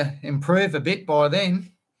 they want to improve a bit by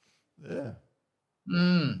then. Yeah.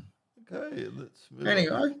 Okay, let's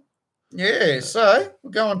move on. So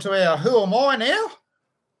we're going to our Who Am I now?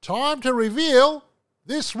 Time to reveal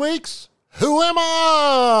this week's Who Am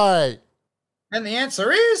I? And the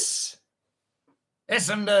answer is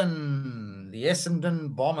Essendon, the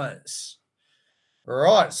Essendon Bombers.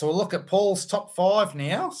 Right, so we'll look at Paul's top 5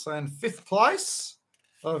 now. So in 5th place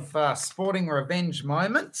of sporting revenge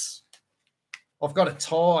moments, I've got a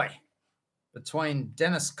tie between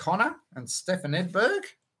Dennis Conner and Stefan Edberg.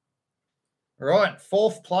 Right,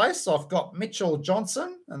 4th place, I've got Mitchell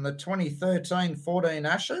Johnson and the 2013-14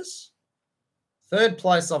 Ashes. 3rd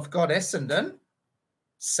place, I've got Essendon.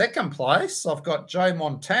 2nd place, I've got Joe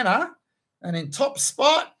Montana. And in top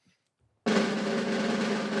spot,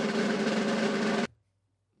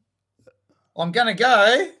 I'm going to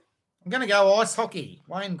go ice hockey,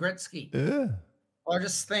 Wayne Gretzky. Yeah. I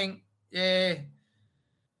just think, he'd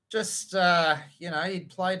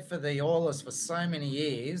played for the Oilers for so many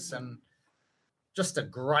years and just a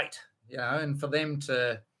great, and for them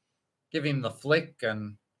to give him the flick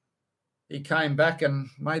and he came back and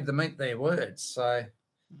made them eat their words. So,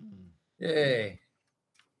 yeah,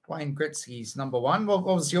 Wayne Gretzky's number 1. What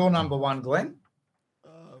was your number 1, Glenn?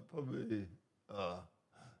 Probably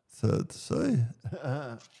it's hard to say.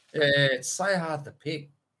 Yeah, it's so hard to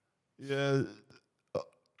pick. Yeah.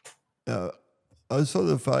 I sort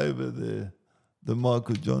of favour the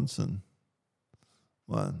Michael Johnson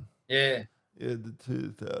one. Yeah. Yeah, the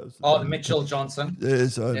 2000. Oh, the Mitchell Johnson. Yeah,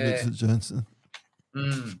 sorry, Mitchell Johnson.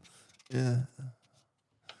 Mm. Yeah.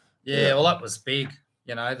 Yeah, well, that was big.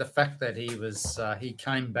 The fact that he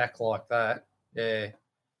came back like that. Yeah.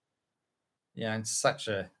 Yeah, in such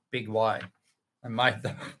a big way and made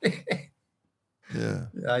them.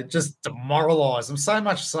 Yeah. Just demoralised them. So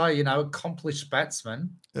much so, accomplished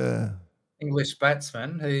batsman. Yeah. English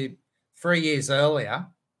batsman who 3 years earlier,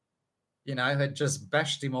 had just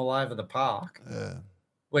bashed him all over the park. Yeah.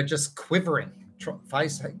 We're just quivering,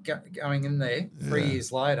 face going in there 3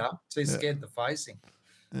 years later, too scared to face him.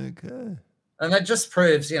 Okay. And that just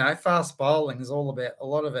proves, fast bowling is all about, a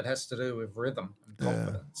lot of it has to do with rhythm and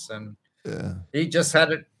confidence. And he just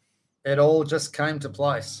had it. It all just came to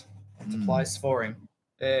place for him.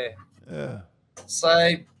 Yeah. Yeah.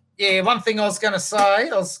 So, one thing I was going to say,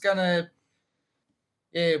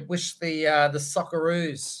 wish the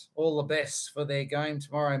Socceroos all the best for their game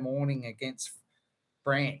tomorrow morning against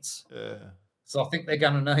France. Yeah. So I think they're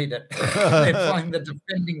going to need it. They're playing the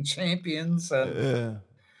defending champions. And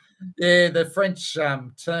the French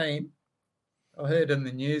team, I heard in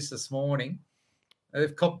the news this morning,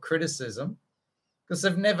 they've copped criticism because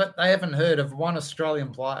they haven't heard of one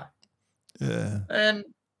Australian player. Yeah. And,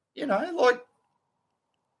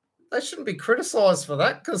 they shouldn't be criticised for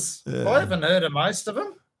that because I haven't heard of most of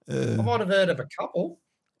them. I might have heard of a couple.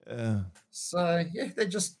 Yeah. So, they're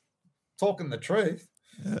just talking the truth.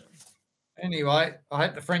 Yeah. Anyway, I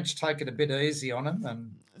hope the French take it a bit easy on them.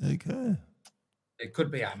 And Okay. it could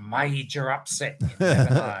be a major upset. You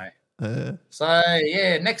never know. So,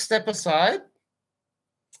 next episode.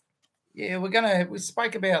 Yeah, we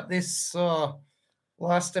spoke about this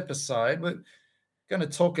last episode. We're going to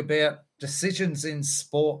talk about decisions in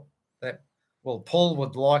sport that, Paul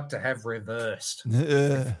would like to have reversed.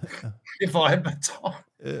 Yeah. If I had the time.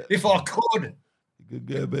 Yeah. If I could. You could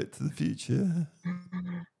go back to the future.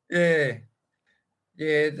 Yeah.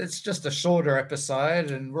 Yeah, it's just a shorter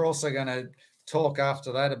episode, and we're also going to talk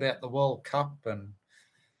after that about the World Cup and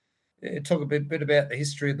talk a bit about the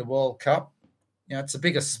history of the World Cup. It's the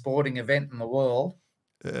biggest sporting event in the world.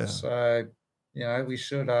 Yeah. So, we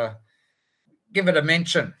should give it a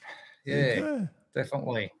mention. Yeah,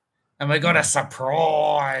 definitely. And we got a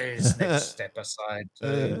surprise next episode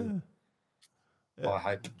too. I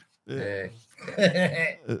hope. Yeah.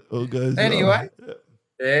 It all goes anyway. Well.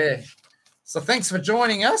 Yeah. So thanks for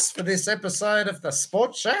joining us for this episode of the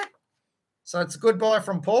Sports Shack. So it's a goodbye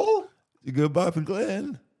from Paul. Goodbye from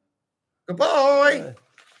Glenn. Goodbye.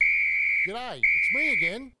 G'day, it's me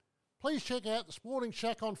again. Please check out the Sporting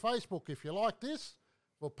Shack on Facebook if you like this,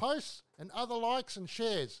 for posts and other likes and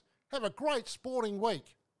shares. Have a great sporting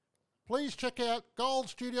week. Please check out Gold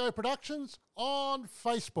Studio Productions on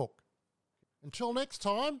Facebook. Until next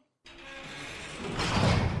time.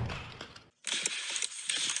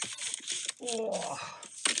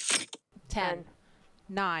 10,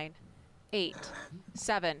 9, 8,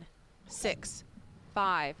 7, 6,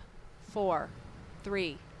 5, 4,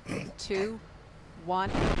 3, 2,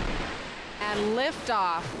 1, and lift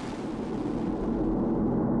off.